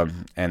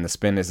 and the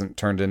spin isn't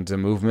turned into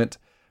movement.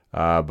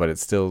 But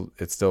it's still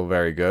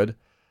very good.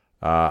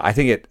 I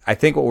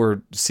think what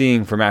we're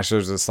seeing from Max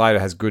Scherzer's slider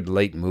has good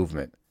late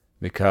movement,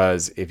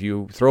 because if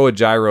you throw a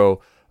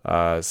gyro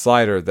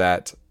slider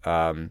that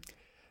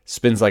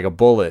spins like a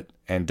bullet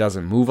and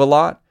doesn't move a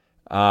lot,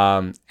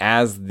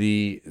 as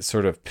the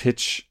sort of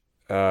pitch,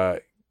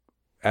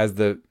 as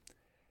the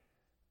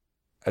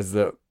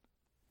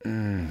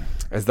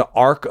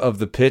arc of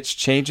the pitch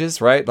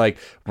changes, right? Like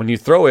when you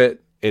throw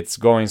it, it's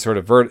going sort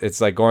of it's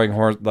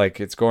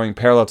going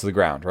parallel to the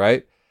ground,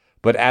 right?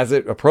 But as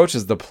it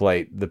approaches the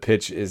plate, the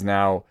pitch is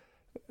now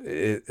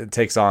it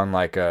takes on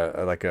like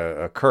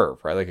a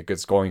curve, right? Like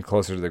it's going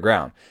closer to the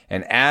ground.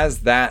 And as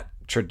that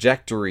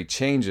trajectory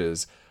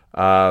changes,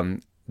 the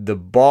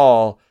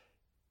ball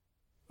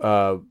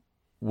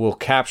will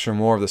capture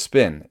more of the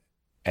spin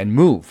and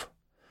move.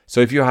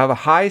 So if you have a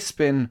high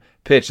spin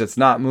pitch that's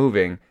not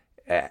moving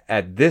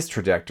at this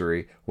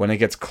trajectory, when it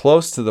gets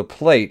close to the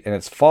plate and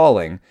it's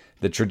falling,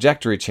 the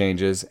trajectory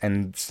changes,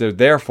 and so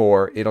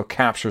therefore it'll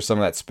capture some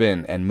of that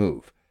spin and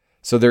move.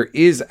 So there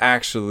is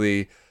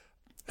actually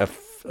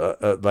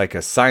like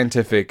a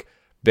scientific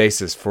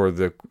basis for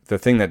the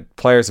thing that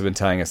players have been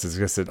telling us has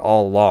existed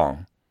all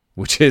along,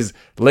 which is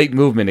late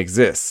movement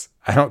exists.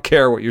 I don't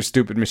care what your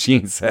stupid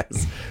machine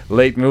says.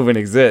 Late movement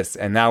exists.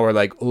 And now we're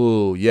like,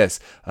 oh, yes,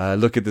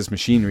 look at this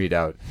machine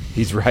readout.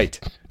 He's right.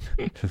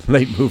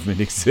 Late movement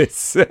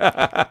exists.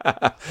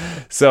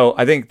 So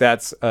I think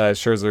that's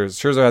Scherzer.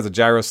 Scherzer has a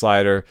gyro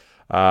slider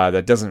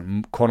that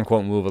doesn't,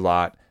 quote-unquote, move a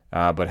lot,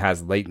 but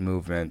has late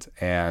movement.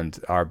 And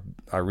our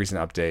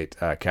recent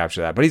update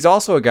captured that. But he's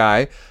also a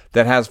guy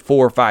that has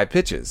 4 or 5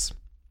 pitches,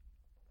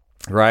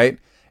 right?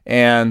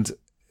 And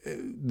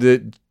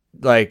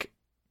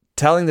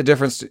telling the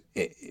difference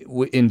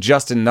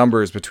in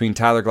numbers between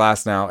Tyler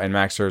Glasnow and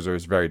Max Scherzer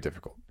is very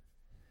difficult,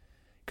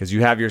 because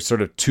you have your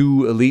sort of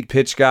 2 elite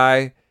pitch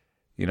guy.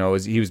 You know,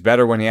 he was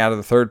better when he added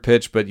the 3rd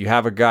pitch, but you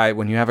have a guy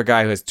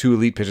who has 2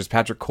 elite pitches,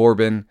 Patrick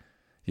Corbin.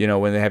 You know,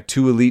 when they have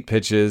 2 elite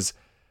pitches,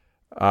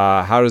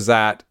 how does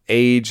that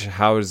age?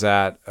 How does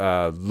that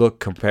look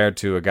compared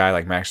to a guy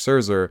like Max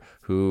Scherzer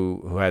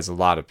who has a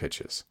lot of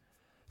pitches?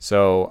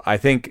 So I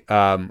think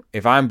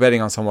if I'm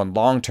betting on someone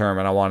long term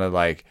and I want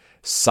to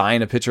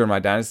sign a pitcher in my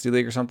dynasty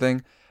league or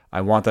something, I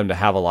want them to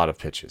have a lot of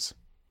pitches.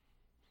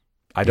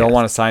 I don't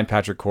want to sign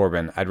Patrick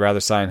Corbin. I'd rather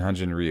sign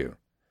Hyun-Jin Ryu.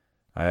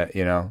 I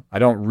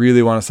don't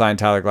really want to sign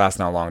Tyler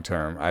Glasnow long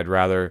term. I'd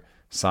rather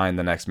sign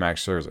the next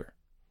Max Scherzer,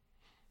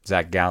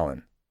 Zach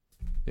Gallen.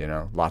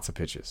 Lots of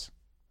pitches.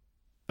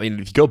 I mean,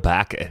 if you go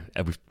back,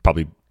 and we've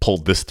probably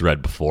pulled this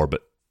thread before,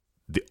 but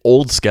the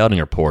old scouting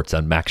reports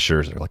on Max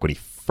Scherzer, like when he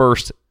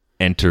first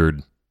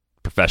entered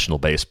professional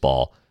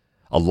baseball,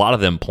 a lot of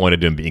them pointed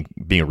to him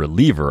being a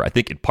reliever, I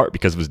think in part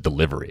because of his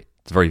delivery.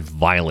 It's a very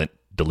violent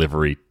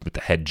delivery with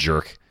the head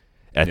jerk.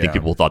 And I think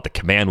people thought the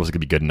command was going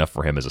to be good enough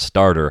for him as a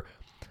starter.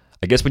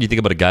 I guess when you think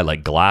about a guy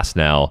like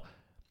Glasnow,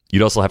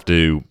 you'd also have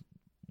to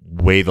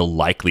weigh the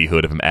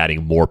likelihood of him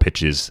adding more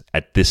pitches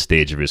at this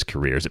stage of his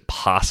career. Is it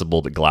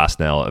possible that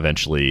Glasnow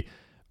eventually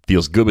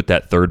feels good with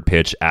that 3rd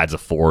pitch, adds a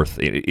 4th?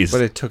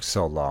 But it took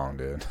so long,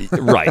 dude.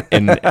 Right.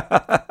 And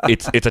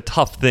it's a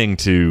tough thing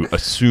to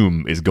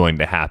assume is going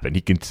to happen.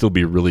 He can still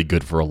be really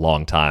good for a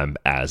long time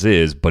as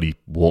is, but he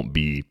won't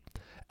be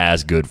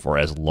as good for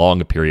as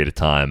long a period of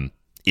time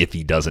if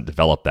he doesn't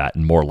develop that.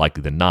 And more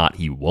likely than not,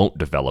 he won't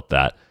develop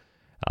that.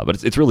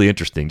 But it's really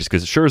interesting just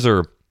because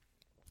Scherzer,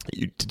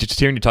 just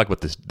hearing you talk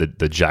about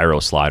the gyro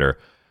slider,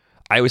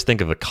 I always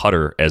think of a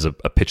cutter as a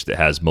pitch that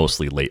has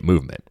mostly late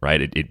movement, right?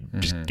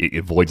 It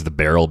avoids the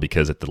barrel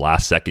because at the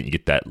last second you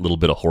get that little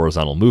bit of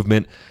horizontal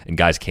movement, and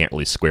guys can't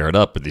really square it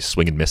up, but they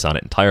swing and miss on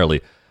it entirely.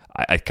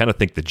 I kind of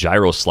think the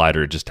gyro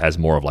slider just has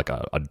more of like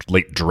a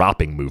late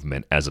dropping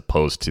movement as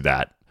opposed to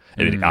that.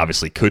 And it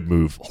obviously could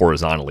move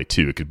horizontally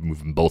too. It could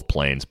move in both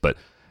planes, but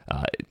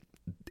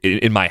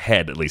in my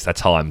head, at least, that's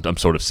how I'm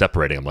sort of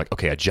separating. I'm like,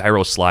 okay, a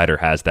gyro slider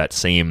has that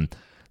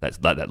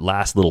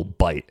last little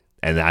bite.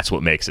 And that's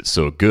what makes it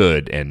so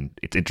good. And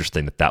it's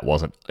interesting that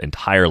wasn't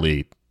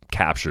entirely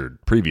captured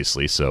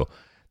previously. So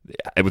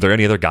were there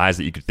any other guys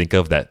that you could think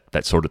of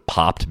that sort of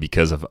popped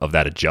because of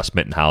that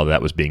adjustment and how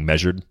that was being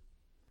measured?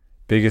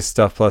 Biggest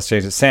Stuff Plus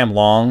changes. Sam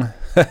Long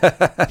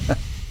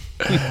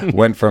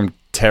went from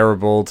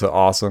terrible to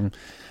awesome.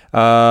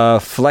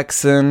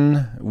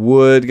 Flexen,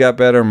 Wood got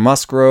better.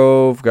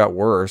 Musgrove got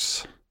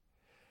worse.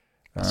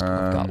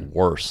 Got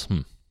worse.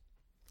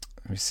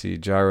 Let me see.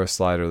 Gyro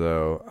slider,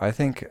 though. I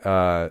think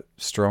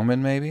Stroman,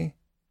 maybe?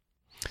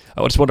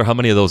 I just wonder how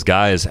many of those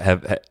guys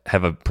have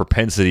a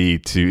propensity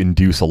to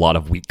induce a lot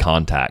of weak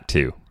contact,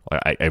 too.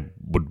 I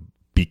would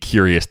be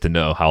curious to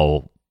know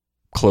how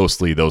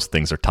closely those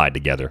things are tied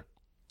together.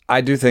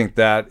 I do think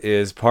that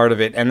is part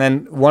of it. And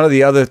then one of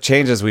the other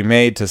changes we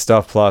made to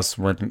Stuff Plus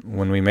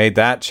when we made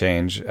that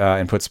change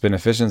and put spin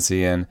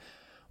efficiency in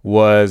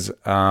was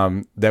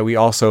that we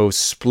also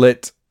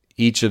split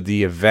each of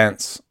the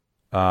events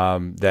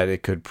that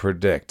it could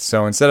predict.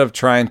 So instead of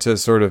trying to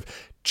sort of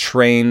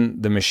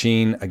train the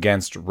machine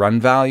against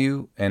run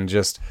value and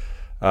just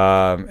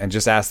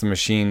ask the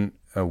machine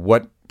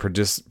what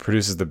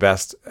produces the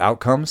best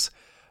outcomes,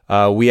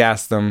 we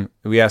asked the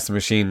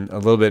machine a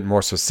little bit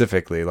more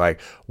specifically,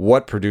 like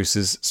what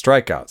produces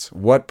strikeouts,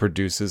 what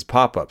produces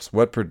pop-ups,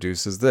 what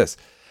produces this,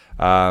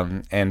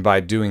 and by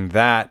doing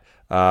that,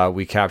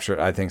 we captured,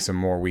 I think, some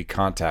more weak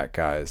contact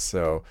guys.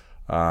 So.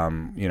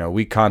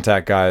 Weak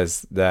contact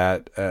guys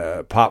that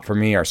pop for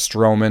me are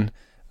Stroman,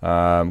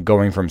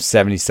 going from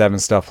 77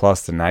 Stuff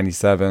Plus to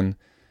 97.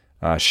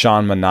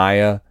 Sean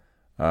Manaea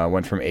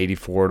went from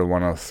 84 to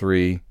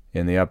 103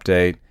 in the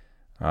update.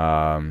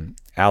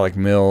 Alec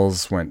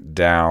Mills went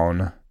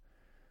down.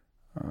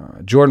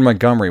 Jordan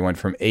Montgomery went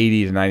from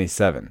 80 to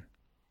 97.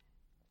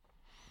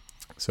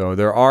 So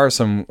there are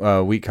some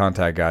weak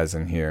contact guys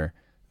in here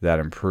that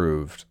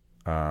improved.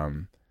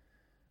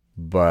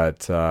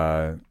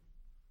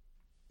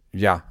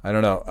 Yeah, I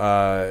don't know.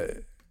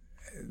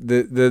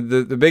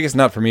 The biggest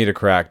nut for me to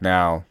crack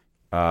now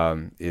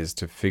is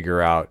to figure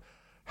out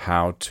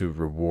how to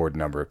reward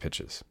number of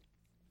pitches,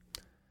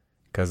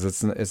 because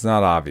it's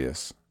not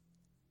obvious.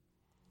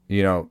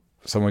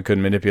 Someone could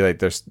manipulate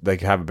they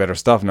could have a better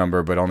stuff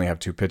number, but only have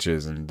 2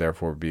 pitches, and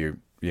therefore be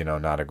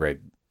not a great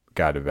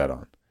guy to bet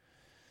on.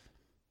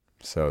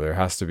 So there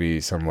has to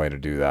be some way to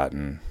do that,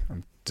 and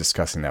I'm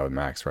discussing that with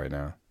Max right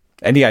now.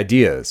 Any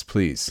ideas,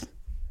 please?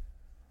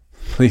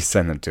 Please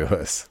send them to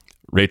us.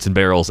 Rates and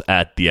Barrels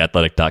at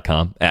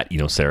theathletic.com, at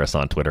Saris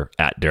on Twitter,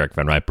 at Derek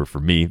Van Riper for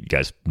me. You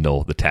guys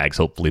know the tags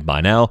hopefully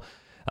by now.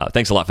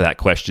 Thanks a lot for that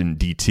question,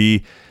 DT.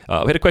 We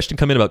had a question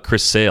come in about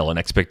Chris Sale and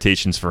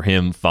expectations for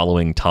him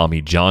following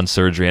Tommy John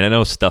surgery. And I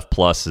know Stuff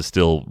Plus is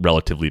still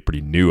relatively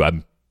pretty new.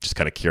 I'm just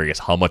kind of curious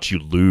how much you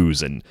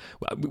lose. And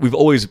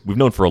we've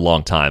known for a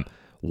long time,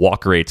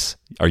 walk rates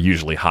are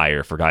usually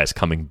higher for guys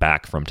coming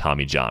back from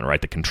Tommy John,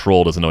 right? The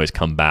control doesn't always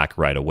come back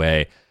right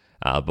away.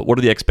 But what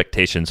are the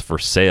expectations for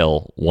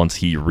Sale once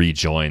he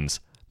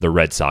rejoins the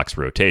Red Sox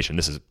rotation?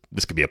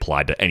 This could be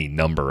applied to any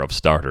number of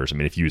starters. I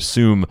mean, if you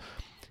assume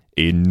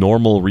a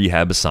normal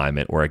rehab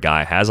assignment where a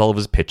guy has all of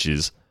his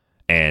pitches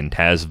and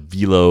has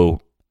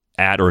velo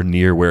at or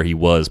near where he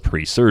was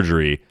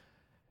pre-surgery,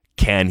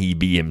 can he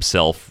be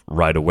himself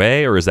right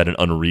away, or is that an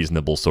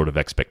unreasonable sort of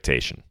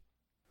expectation?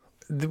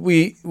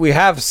 We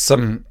have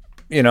some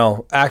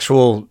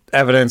actual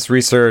evidence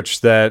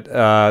research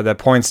that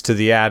points to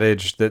the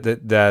adage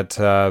that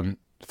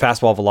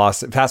fastball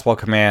velocity, fastball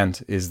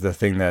command is the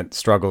thing that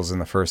struggles in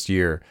the first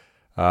year,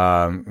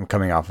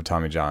 coming off of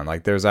Tommy John.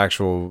 Like there's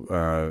actual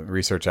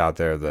research out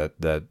there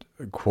that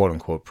quote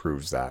unquote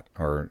proves that,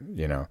 or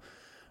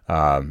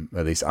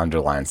at least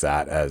underlines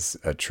that as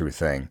a true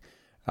thing.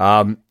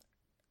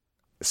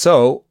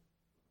 So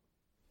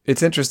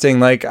it's interesting.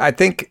 Like I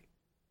think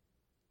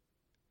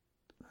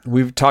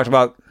we've talked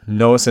about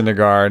Noah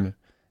Syndergaard,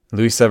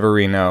 Luis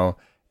Severino,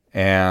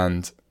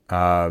 and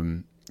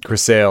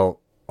Chris Sale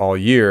all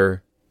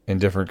year in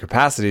different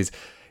capacities.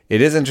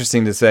 It is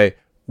interesting to say,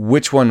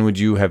 which one would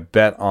you have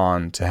bet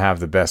on to have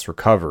the best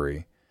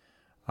recovery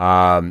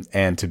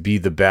and to be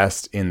the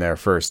best in their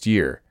first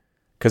year?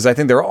 Because I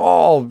think they're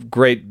all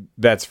great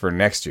bets for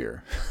next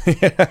year.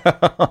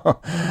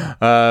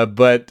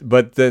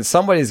 But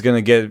somebody's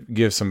going to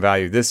give some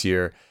value this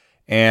year.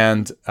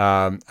 And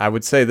I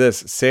would say this,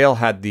 Sale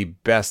had the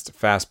best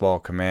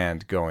fastball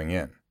command going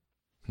in.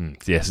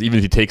 Yes, even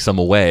if you take some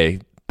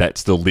away, that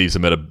still leaves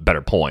him at a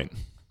better point.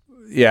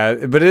 Yeah,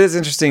 but it is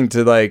interesting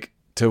to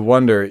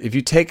wonder if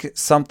you take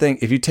some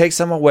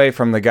away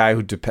from the guy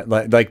who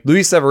like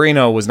Luis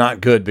Severino was not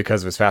good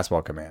because of his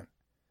fastball command.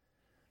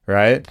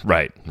 right?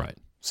 Right.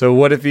 So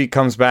what if he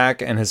comes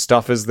back and his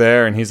stuff is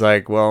there and he's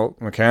like, well,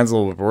 McCann's a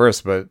little bit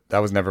worse, but that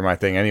was never my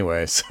thing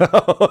anyway. So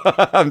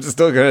I'm just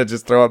still going to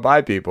just throw it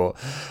by people.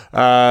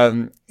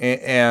 And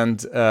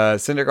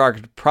Syndergaard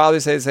could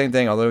probably say the same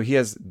thing, although he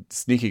has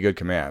sneaky good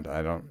command.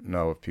 I don't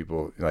know if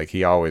people, like,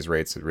 he always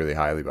rates it really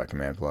highly by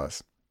Command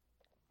Plus.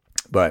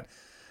 But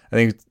I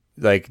think,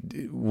 like,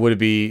 would it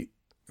be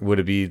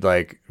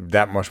like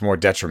that much more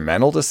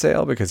detrimental to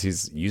Sale because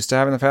he's used to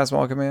having the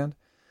fastball command?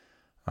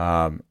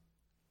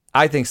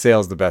 I think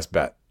Sale's the best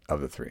bet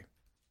of the three.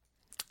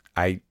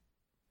 I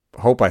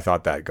hope I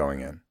thought that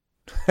going in.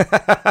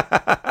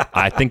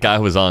 I think I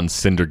was on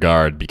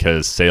Syndergaard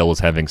because Sale was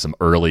having some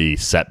early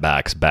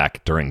setbacks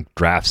back during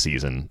draft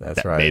season.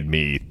 That made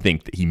me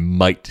think that he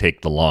might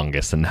take the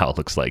longest, and now it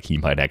looks like he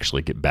might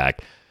actually get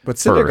back. But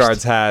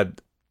Syndergaard's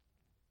had,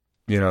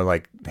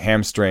 like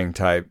hamstring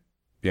type,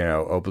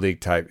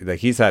 oblique type. Like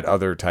he's had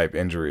other type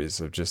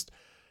injuries of just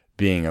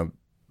being a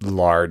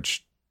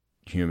large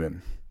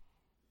human.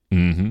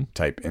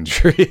 Type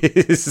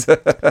injuries.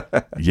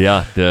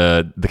 Yeah,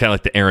 the kind of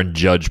like the Aaron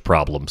Judge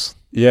problems.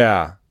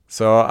 Yeah,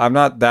 so I'm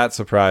not that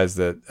surprised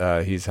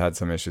that he's had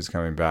some issues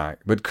coming back.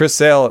 But Chris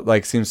Sale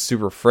seems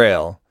super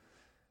frail,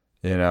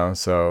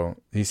 so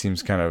he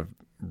seems kind of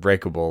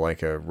breakable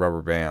like a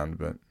rubber band,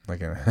 but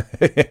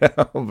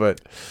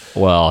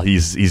well,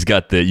 he's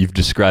got you've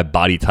described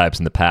body types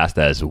in the past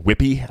as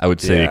whippy. I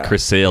would say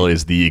Chris Sale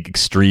is the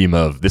extreme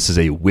of this is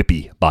a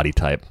whippy body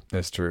type.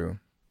 That's true.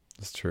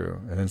 It's true.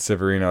 And then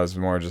Severino is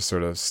more just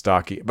sort of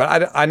stocky.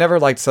 But I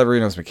never liked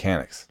Severino's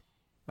mechanics.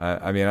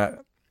 I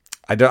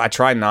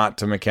try not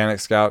to mechanic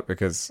scout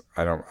because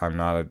I'm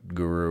not a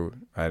guru.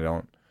 I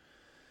don't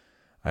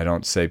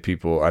say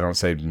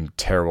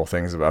terrible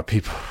things about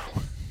people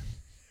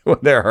when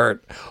they're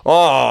hurt.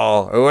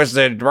 Oh, I wish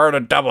they'd burn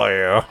a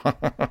W.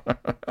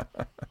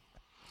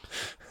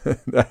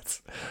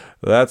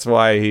 That's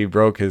why he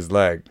broke his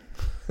leg.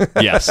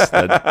 Yes,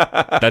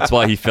 that's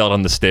why he fell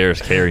down the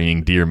stairs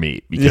carrying deer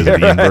meat because of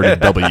the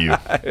inverted W.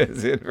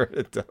 It's the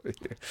inverted W.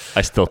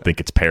 I still think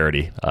it's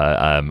parody.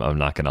 I'm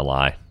not gonna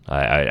lie.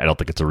 I don't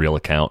think it's a real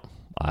account.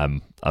 I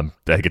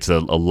think it's a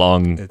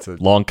long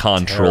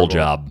con troll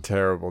job.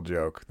 Terrible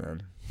joke,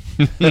 then.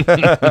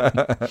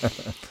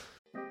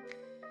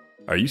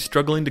 Are you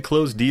struggling to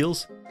close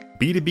deals?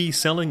 B2B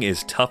selling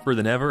is tougher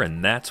than ever,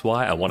 and that's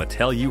why I want to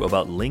tell you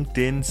about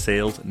LinkedIn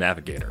Sales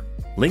Navigator.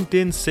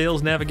 LinkedIn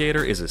Sales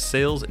Navigator is a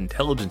sales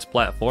intelligence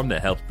platform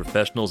that helps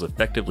professionals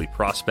effectively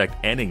prospect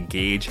and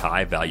engage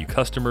high-value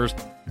customers,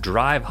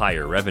 drive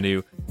higher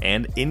revenue,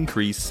 and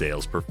increase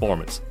sales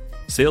performance.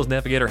 Sales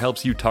Navigator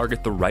helps you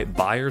target the right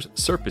buyers,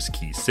 surface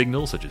key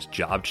signals such as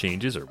job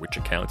changes or which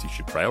accounts you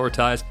should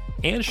prioritize,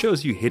 and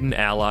shows you hidden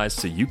allies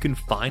so you can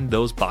find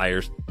those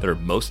buyers that are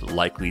most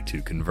likely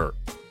to convert.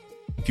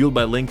 Fueled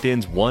by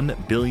LinkedIn's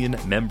 1 billion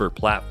member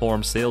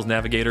platform, Sales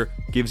Navigator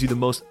gives you the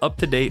most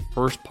up-to-date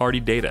first-party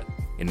data,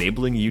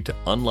 enabling you to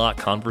unlock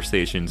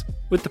conversations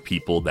with the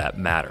people that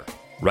matter.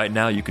 Right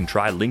now, you can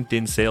try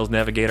LinkedIn Sales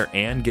Navigator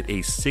and get a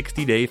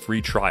 60-day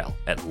free trial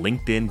at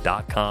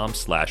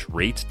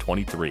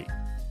linkedin.com/rates23.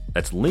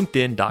 That's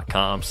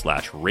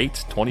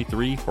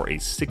linkedin.com/rates23 for a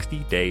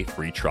 60-day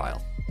free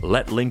trial.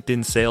 Let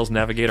LinkedIn Sales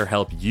Navigator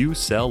help you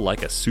sell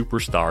like a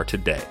superstar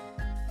today.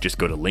 Just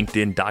go to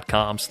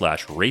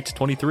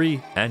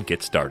linkedin.com/rates23 and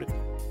get started.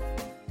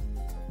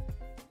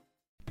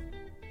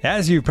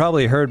 As you've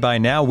probably heard by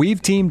now,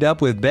 we've teamed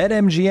up with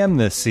BetMGM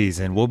this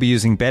season. We'll be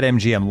using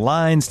BetMGM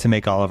lines to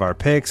make all of our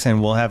picks,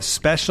 and we'll have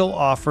special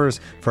offers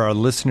for our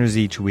listeners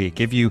each week.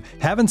 If you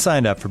haven't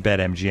signed up for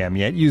BetMGM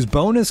yet, use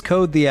bonus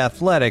code The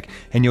Athletic,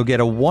 and you'll get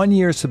a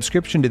 1-year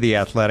subscription to The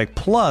Athletic,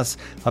 plus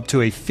up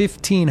to a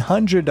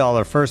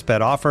 $1,500 first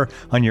bet offer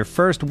on your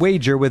first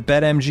wager with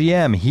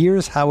BetMGM.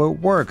 Here's how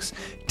it works.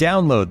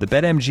 Download the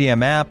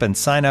BetMGM app and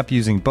sign up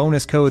using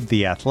bonus code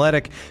The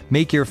Athletic.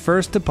 Make your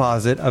first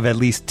deposit of at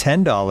least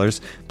 $10.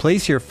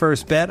 Place your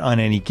first bet on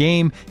any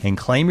game and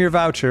claim your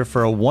voucher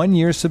for a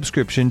 1-year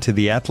subscription to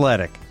The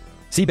Athletic.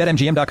 See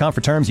BetMGM.com for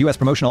terms. U.S.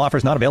 promotional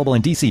offers not available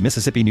in D.C.,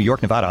 Mississippi, New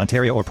York, Nevada,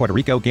 Ontario, or Puerto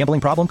Rico. Gambling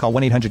problem? Call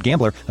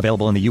 1-800-GAMBLER.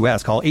 Available in the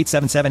U.S. Call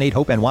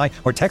 877-8-HOPE-NY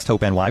or text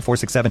HOPE-NY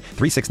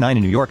 467-369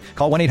 in New York.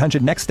 Call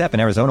 1-800-NEXT-STEP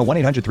in Arizona.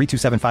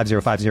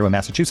 1-800-327-5050 in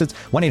Massachusetts.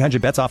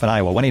 1-800-BETS-OFF in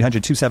Iowa.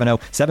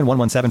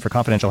 1-800-270-7117 for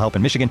confidential help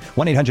in Michigan.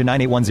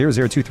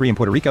 1-800-981-0023 in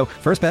Puerto Rico.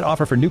 First bet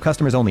offer for new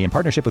customers only in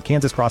partnership with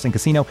Kansas Crossing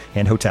Casino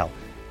and Hotel.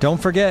 Don't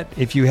forget,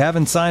 if you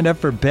haven't signed up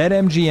for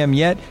BetMGM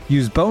yet,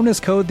 use bonus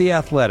code The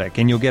Athletic,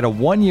 and you'll get a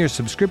 1-year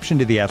subscription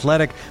to The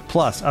Athletic,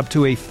 plus up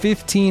to a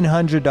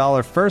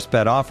 $1,500 first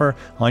bet offer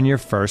on your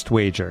first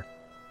wager.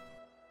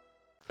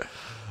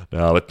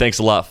 But thanks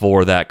a lot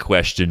for that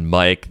question,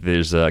 Mike.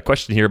 There's a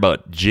question here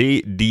about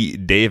J.D.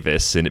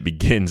 Davis, and it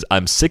begins,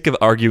 I'm sick of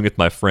arguing with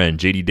my friend.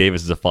 J.D.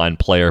 Davis is a fine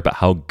player, but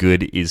how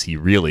good is he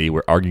really?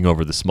 We're arguing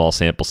over the small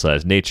sample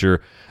size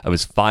nature of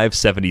his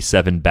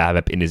 577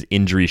 BABIP in his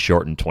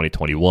injury-shortened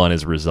 2021.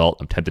 As a result,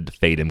 I'm tempted to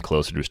fade him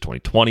closer to his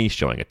 2020,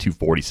 showing a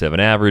 247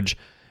 average.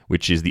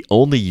 which is the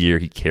only year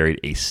he carried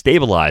a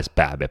stabilized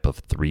BABIP of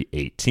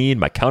 318.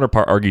 My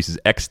counterpart argues his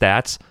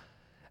X-stats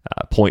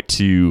point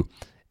to,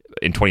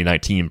 in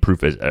 2019,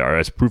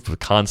 as proof of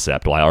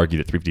concept, while I argue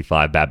that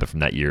 355 BABIP from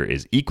that year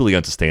is equally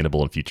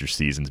unsustainable in future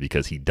seasons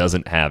because he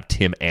doesn't have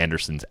Tim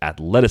Anderson's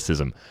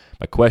athleticism.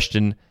 My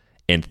question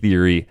and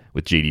theory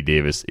with JD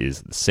Davis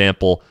is the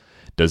sample.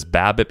 Does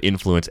BABIP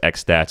influence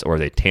X-stats, or are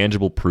they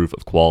tangible proof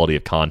of quality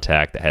of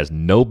contact that has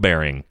no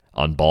bearing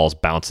on balls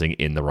bouncing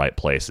in the right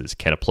places?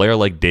 Can a player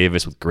like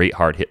Davis with great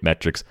hard hit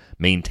metrics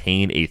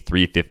maintain a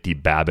 350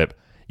 BABIP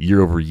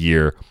year over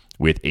year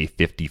with a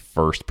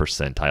 51st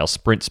percentile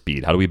sprint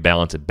speed? How do we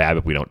balance a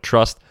BABIP we don't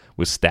trust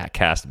with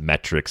StatCast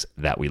metrics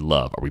that we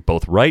love? Are we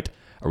both right?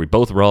 Are we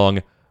both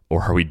wrong?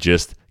 Or are we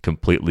just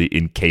completely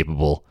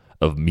incapable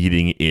of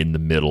meeting in the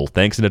middle?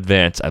 Thanks in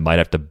advance. I might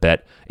have to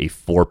bet a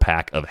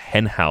 4-pack of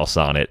Hen House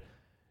on it.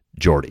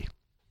 Jordy.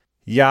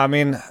 Yeah, I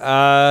mean,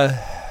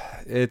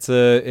 it's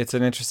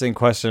an interesting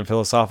question,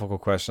 philosophical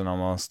question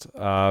almost.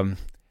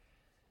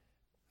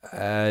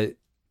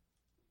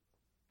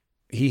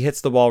 He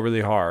hits the ball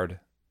really hard.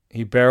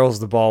 He barrels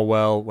the ball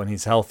well when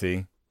he's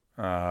healthy.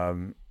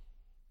 I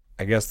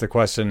guess the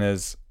question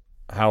is,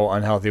 how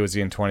unhealthy was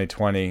he in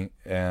 2020?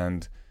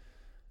 And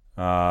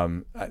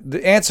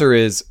the answer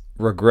is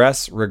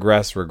regress.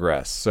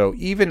 So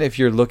even if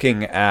you're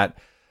looking at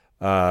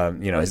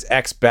his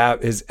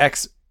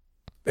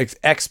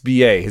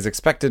XBA, his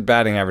expected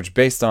batting average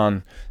based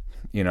on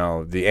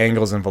the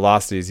angles and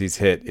velocities he's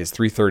hit is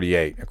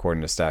 338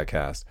 according to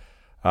StatCast.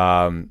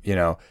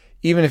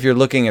 Even if you're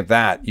looking at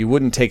that, you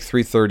wouldn't take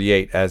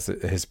 338 as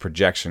his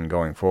projection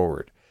going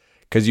forward,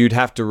 because you'd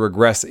have to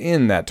regress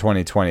in that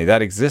 2020.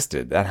 That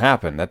existed. That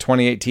happened. That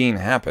 2018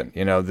 happened.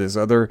 These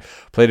other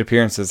plate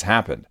appearances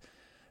happened.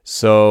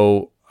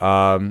 So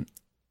I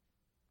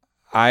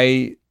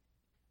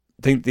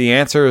think the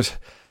answer is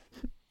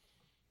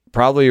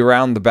probably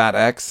around the bat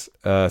X,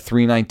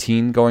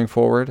 319 going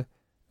forward.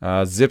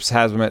 Zips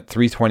has him at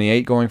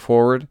 328 going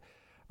forward.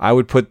 I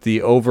would put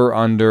the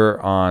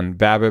over-under on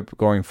BABIP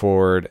going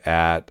forward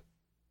at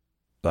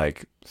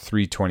like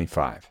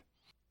 325.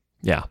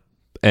 Yeah.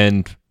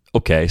 And,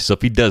 okay, so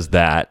if he does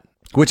that...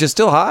 which is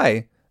still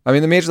high. I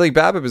mean, the Major League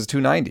BABIP is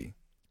 290.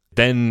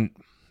 Then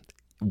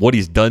what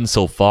he's done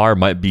so far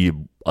might be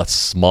a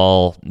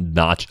small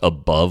notch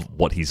above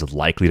what he's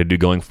likely to do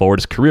going forward.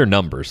 His career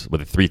numbers with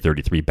a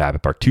 333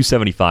 BABIP are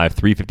 275,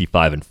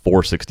 355, and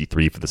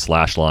 463 for the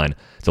slash line.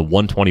 It's a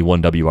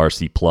 121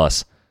 WRC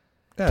plus.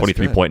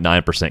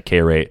 23.9%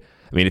 K rate.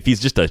 I mean, if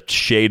he's just a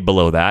shade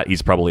below that,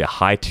 he's probably a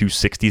high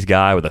 260s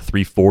guy with a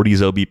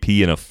 340s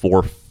OBP and a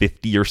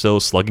 450 or so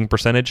slugging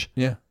percentage.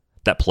 Yeah.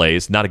 That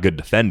plays. Not a good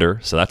defender,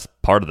 so that's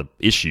part of the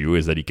issue,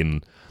 is that he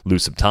can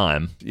lose some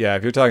time. Yeah,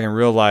 if you're talking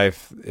real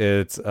life,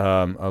 it's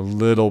a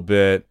little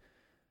bit...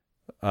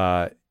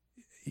 if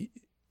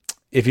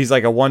he's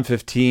like a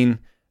 115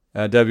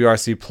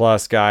 WRC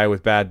plus guy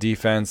with bad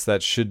defense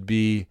that should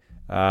be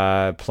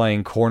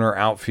playing corner,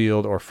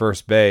 outfield, or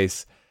first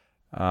base...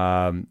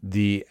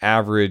 the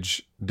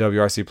average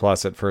WRC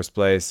plus at first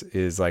place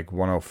is like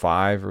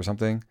 105 or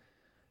something.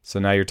 So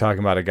now you're talking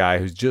about a guy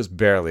who's just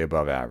barely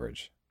above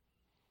average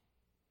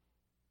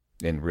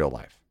in real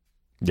life.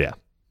 Yeah.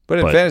 But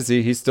in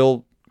fantasy, he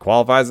still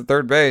qualifies at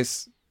third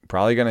base.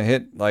 Probably going to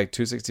hit like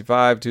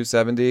 265,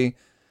 270.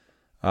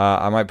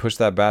 I might push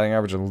that batting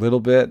average a little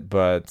bit,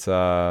 but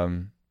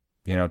 10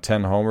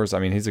 homers. I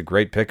mean, he's a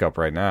great pickup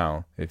right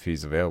now if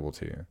he's available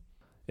to you.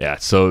 Yeah,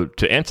 so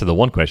to answer the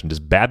one question, does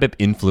BABIP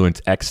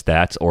influence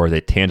X-stats, or are they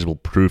tangible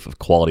proof of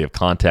quality of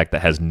contact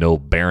that has no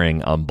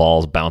bearing on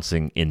balls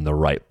bouncing in the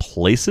right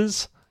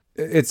places?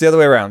 It's the other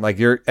way around. Like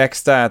your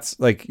X-stats,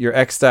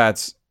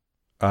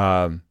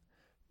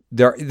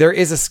 there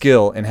is a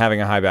skill in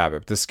having a high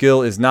BABIP. The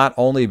skill is not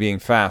only being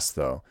fast,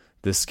 though.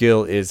 The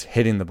skill is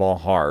hitting the ball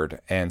hard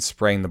and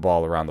spraying the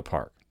ball around the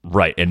park.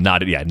 Right, and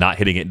not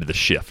hitting it into the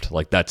shift.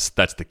 Like that's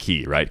the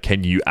key, right?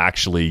 Can you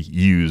actually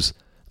use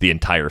the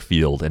entire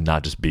field and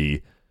not just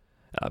be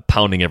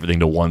pounding everything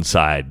to one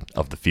side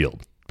of the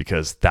field?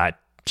 Because that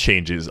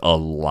changes a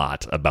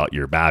lot about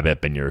your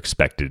BABIP and your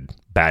expected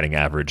batting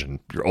average and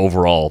your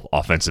overall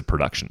offensive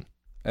production.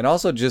 And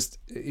also just,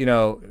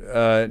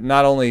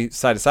 not only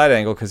side-to-side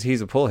angle, because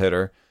he's a pull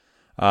hitter,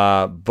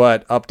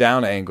 but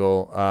up-down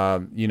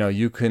angle.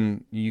 You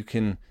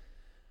can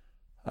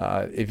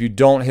if you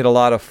don't hit a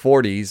lot of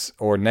 40s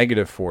or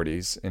negative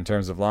 40s in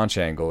terms of launch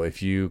angle,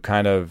 if you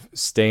kind of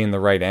stay in the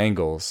right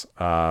angles,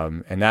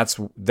 and that's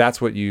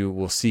what you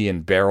will see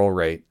in barrel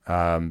rate,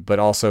 but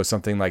also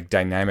something like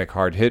dynamic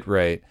hard hit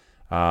rate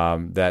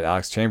that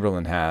Alex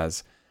Chamberlain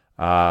has.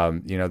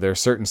 There are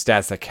certain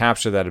stats that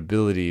capture that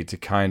ability to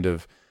kind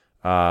of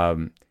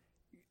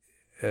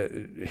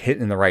hit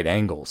in the right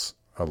angles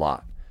a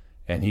lot,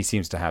 and he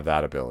seems to have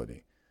that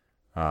ability.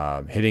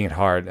 Hitting it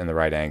hard in the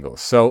right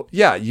angles. So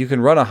yeah, you can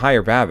run a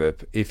higher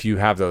BABIP if you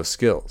have those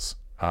skills.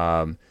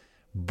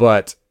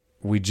 But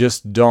we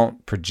just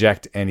don't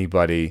project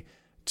anybody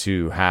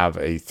to have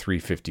a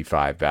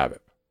 355 BABIP.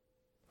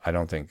 I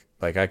don't think,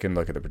 I can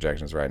look at the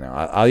projections right now.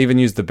 I'll even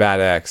use the BAT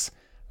X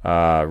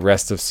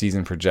rest of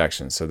season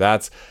projections. So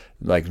that's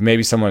like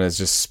maybe someone is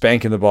just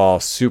spanking the ball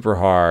super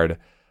hard.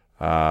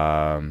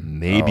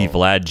 Maybe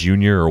Vlad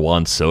Jr. or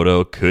Juan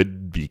Soto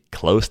could be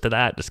close to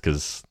that just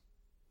because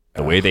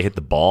the way they hit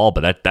the ball,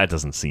 but that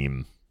doesn't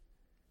seem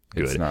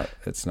good.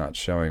 It's not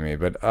showing me,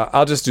 but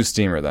I'll just do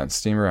Steamer then.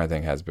 Steamer, I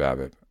think, has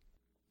BABIP.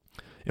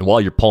 And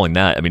while you're pulling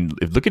that, I mean,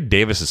 look at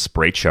Davis's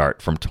spray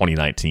chart from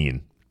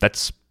 2019.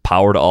 That's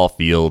power to all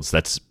fields.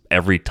 That's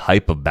every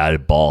type of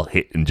batted ball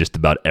hit in just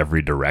about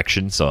every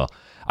direction. So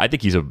I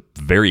think he's a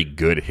very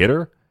good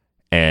hitter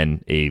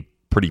and a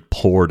pretty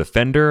poor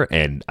defender.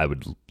 And I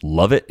would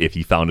love it if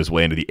he found his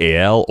way into the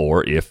AL,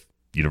 or if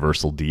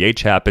universal DH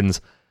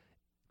happens,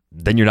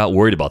 then you're not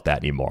worried about that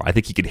anymore. I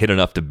think he could hit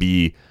enough to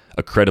be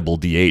a credible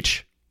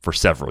DH for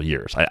several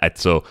years.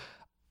 So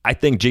I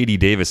think JD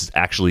Davis is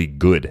actually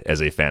good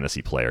as a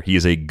fantasy player. He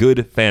is a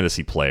good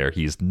fantasy player.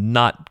 He is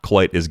not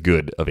quite as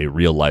good of a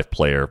real life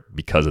player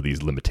because of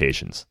these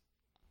limitations.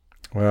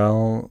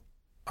 Well,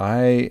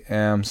 I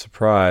am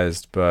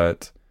surprised,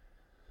 but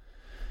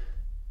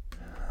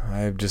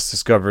I've just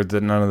discovered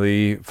that none of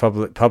the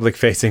public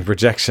facing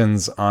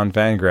projections on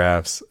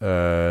Fangraphs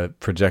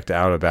project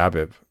out a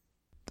BABIP.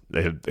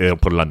 They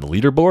don't put it on the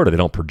leaderboard, or they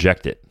don't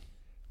project it.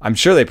 I'm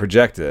sure they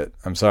project it.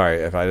 I'm sorry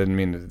if I didn't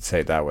mean to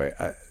say it that way.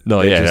 They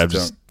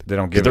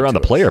don't give it. They're on the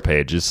to us. player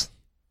pages.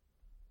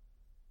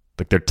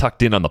 Like they're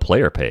tucked in on the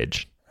player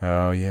page.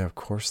 Oh yeah, of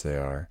course they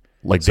are.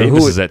 Like so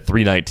Davis is at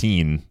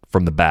 319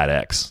 from the Bat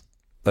X.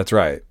 That's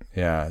right.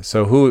 Yeah.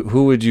 So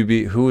who would you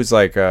be? Who is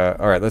like? All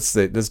right. Let's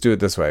do it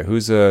this way.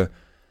 Who's a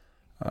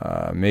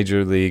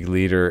major league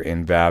leader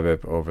in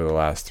BABIP over the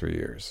last 3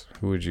 years?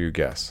 Who would you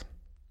guess?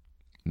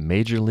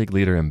 Major league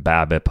leader in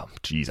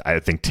BABIP. Geez,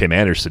 I think Tim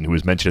Anderson, who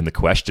was mentioned in the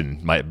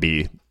question, might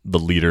be the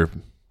leader.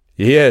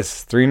 He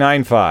is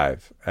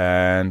 395,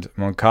 and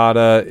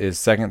Moncada is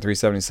second,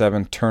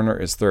 377. Turner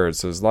is third.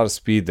 So there's a lot of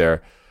speed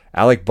there.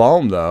 Alec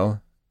Bohm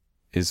though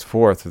is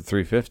fourth with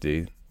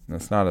 350.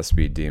 That's not a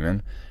speed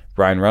demon.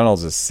 Brian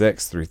Reynolds is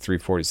sixth,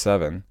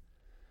 347.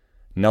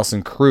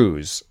 Nelson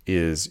Cruz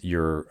is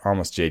your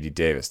almost JD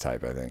Davis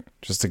type, I think.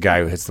 Just a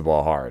guy who hits the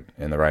ball hard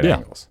in the right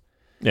angles.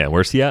 Yeah,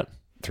 where's he at?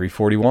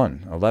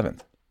 341, 11th.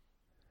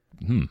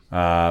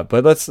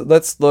 But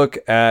let's look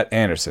at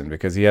Anderson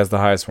because he has the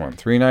highest one,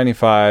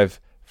 395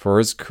 for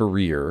his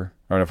career,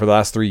 or no, for the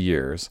last 3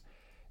 years,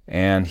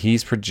 and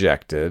he's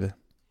projected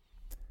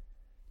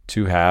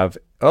to have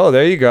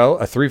there you go,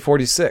 a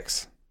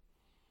 346.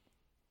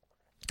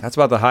 That's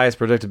about the highest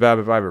projected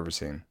BABIP I've ever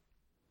seen.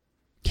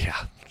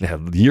 Yeah,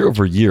 year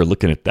over year,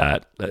 looking at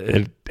that,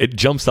 it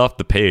jumps off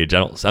the page. I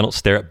don't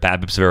stare at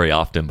BABIPs very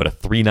often, but a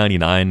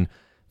 399.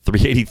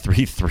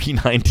 383,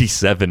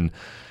 397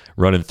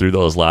 running through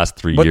those last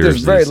 3 years. But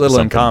there's very little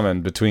in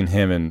common between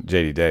him and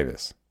JD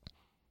Davis.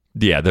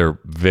 Yeah, they're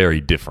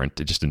very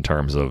different just in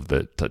terms of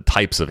the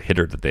types of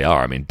hitter that they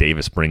are. I mean,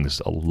 Davis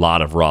brings a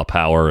lot of raw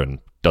power and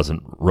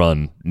doesn't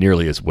run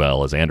nearly as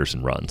well as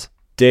Anderson runs.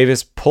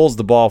 Davis pulls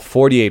the ball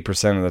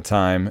 48% of the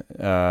time.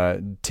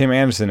 Tim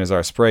Anderson is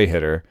our spray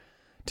hitter.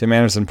 Tim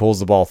Anderson pulls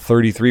the ball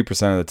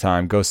 33% of the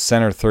time, goes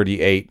center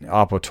 38,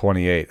 oppo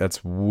 28.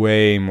 That's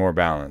way more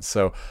balanced.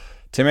 So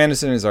Tim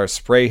Anderson is our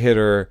spray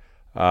hitter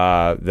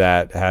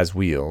that has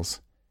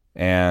wheels,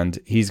 and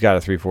he's got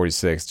a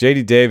 346.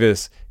 JD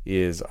Davis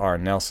is our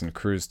Nelson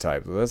Cruz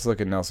type. Let's look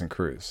at Nelson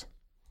Cruz.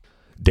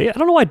 I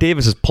don't know why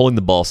Davis is pulling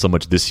the ball so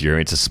much this year.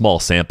 It's a small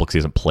sample because he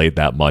hasn't played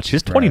that much.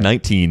 His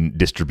 2019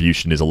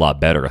 distribution is a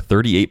lot better. A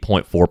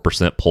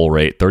 38.4% pull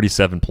rate,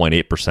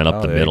 37.8%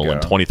 up the middle,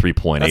 and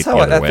 23.8% the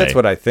other way. That's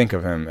what I think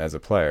of him as a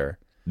player.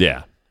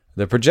 Yeah.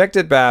 The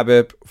projected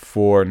BABIP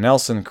for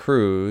Nelson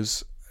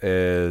Cruz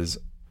is,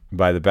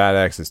 by the Bat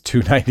X, is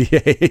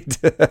 298,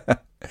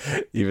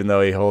 even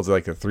though he holds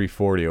like a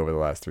 340 over the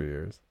last 3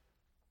 years.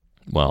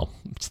 Well,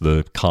 it's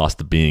the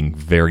cost of being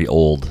very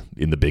old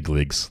in the big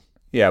leagues.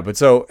 Yeah, but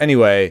so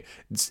anyway,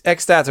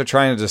 X-Stats are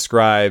trying to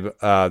describe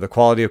the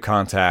quality of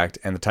contact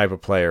and the type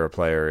of player a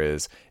player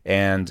is,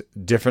 and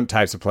different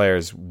types of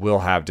players will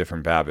have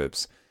different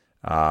BABIPs.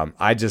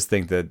 I just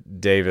think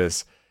that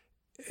Davis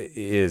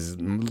is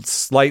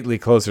slightly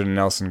closer to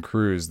Nelson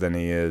Cruz than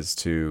he is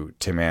to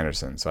Tim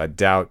Anderson. So I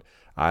doubt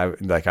I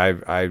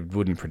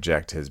wouldn't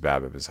project his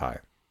BABIP as high.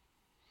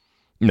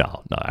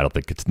 No, I don't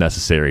think it's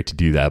necessary to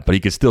do that, but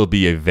he could still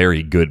be a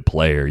very good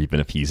player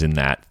even if he's in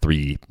that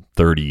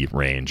 330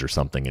 range or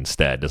something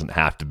instead. Doesn't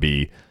have to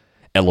be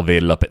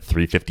elevated up at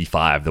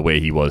 355 the way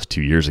he was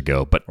 2 years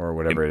ago, but or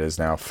whatever it is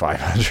now,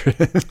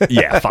 500.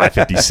 Yeah,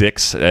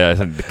 556.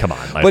 Come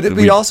on. But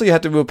you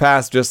have to move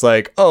past just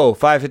like,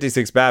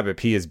 556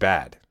 BABIP, he is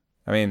bad.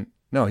 I mean,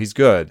 no, he's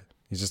good.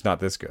 He's just not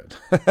this good.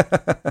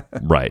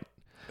 Right.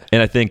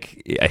 And I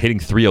think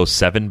hitting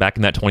 307 back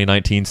in that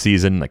 2019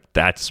 season, like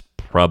that's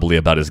probably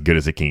about as good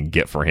as it can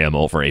get for him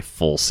over a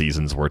full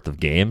season's worth of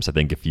games. I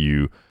think if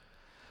you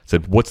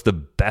said, what's the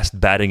best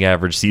batting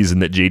average season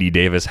that JD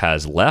Davis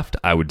has left,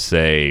 I would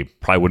say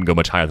probably wouldn't go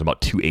much higher than about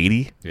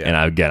 280. Yeah.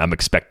 And I'm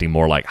expecting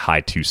more like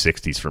high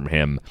 260s from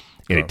him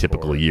in a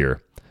typical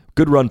year.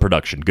 good run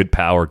production, good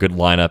power, good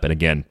lineup, and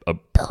again, a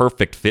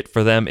perfect fit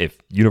for them. If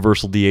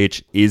Universal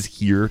DH is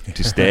here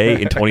to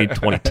stay in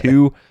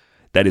 2022,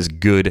 that is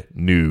good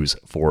news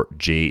for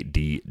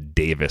J.D.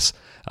 Davis.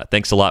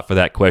 Thanks a lot for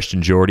that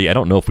question, Jordy. I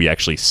don't know if we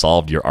actually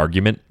solved your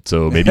argument,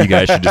 so maybe you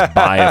guys should just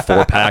buy a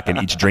 4-pack and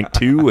each drink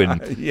 2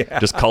 and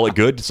just call it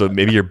good. So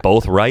maybe you're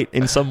both right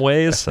in some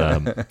ways.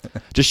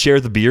 Just share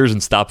the beers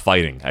and stop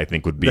fighting, I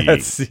think would be...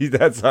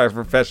 That's our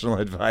professional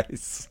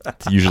advice.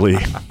 Usually,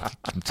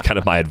 it's kind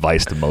of my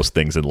advice to most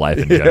things in life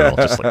in general.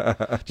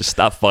 Just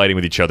stop fighting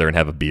with each other and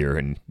have a beer,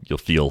 and you'll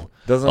feel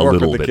a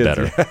little bit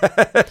better.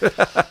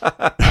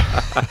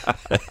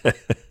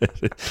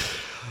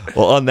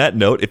 Well, on that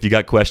note, if you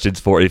got questions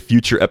for a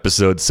future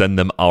episode, send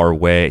them our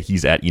way.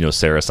 He's at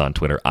Enosaris on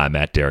Twitter. I'm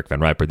at Derek Van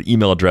Riper. The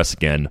email address,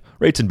 again,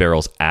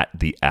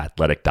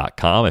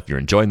 ratesandbarrels@theathletic.com. If you're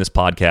enjoying this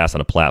podcast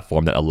on a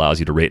platform that allows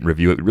you to rate and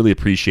review it, we'd really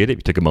appreciate it if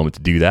you took a moment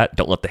to do that.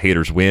 Don't let the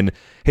haters win.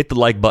 Hit the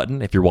like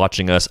button. If you're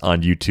watching us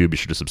on YouTube, be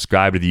sure to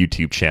subscribe to the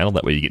YouTube channel.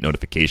 That way you get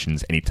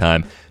notifications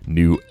anytime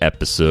new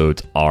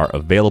episodes are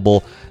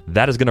available.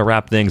 That is going to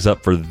wrap things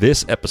up for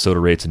this episode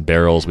of Rates and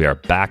Barrels. We are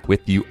back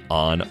with you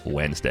on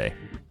Wednesday.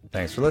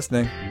 Thanks for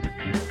listening.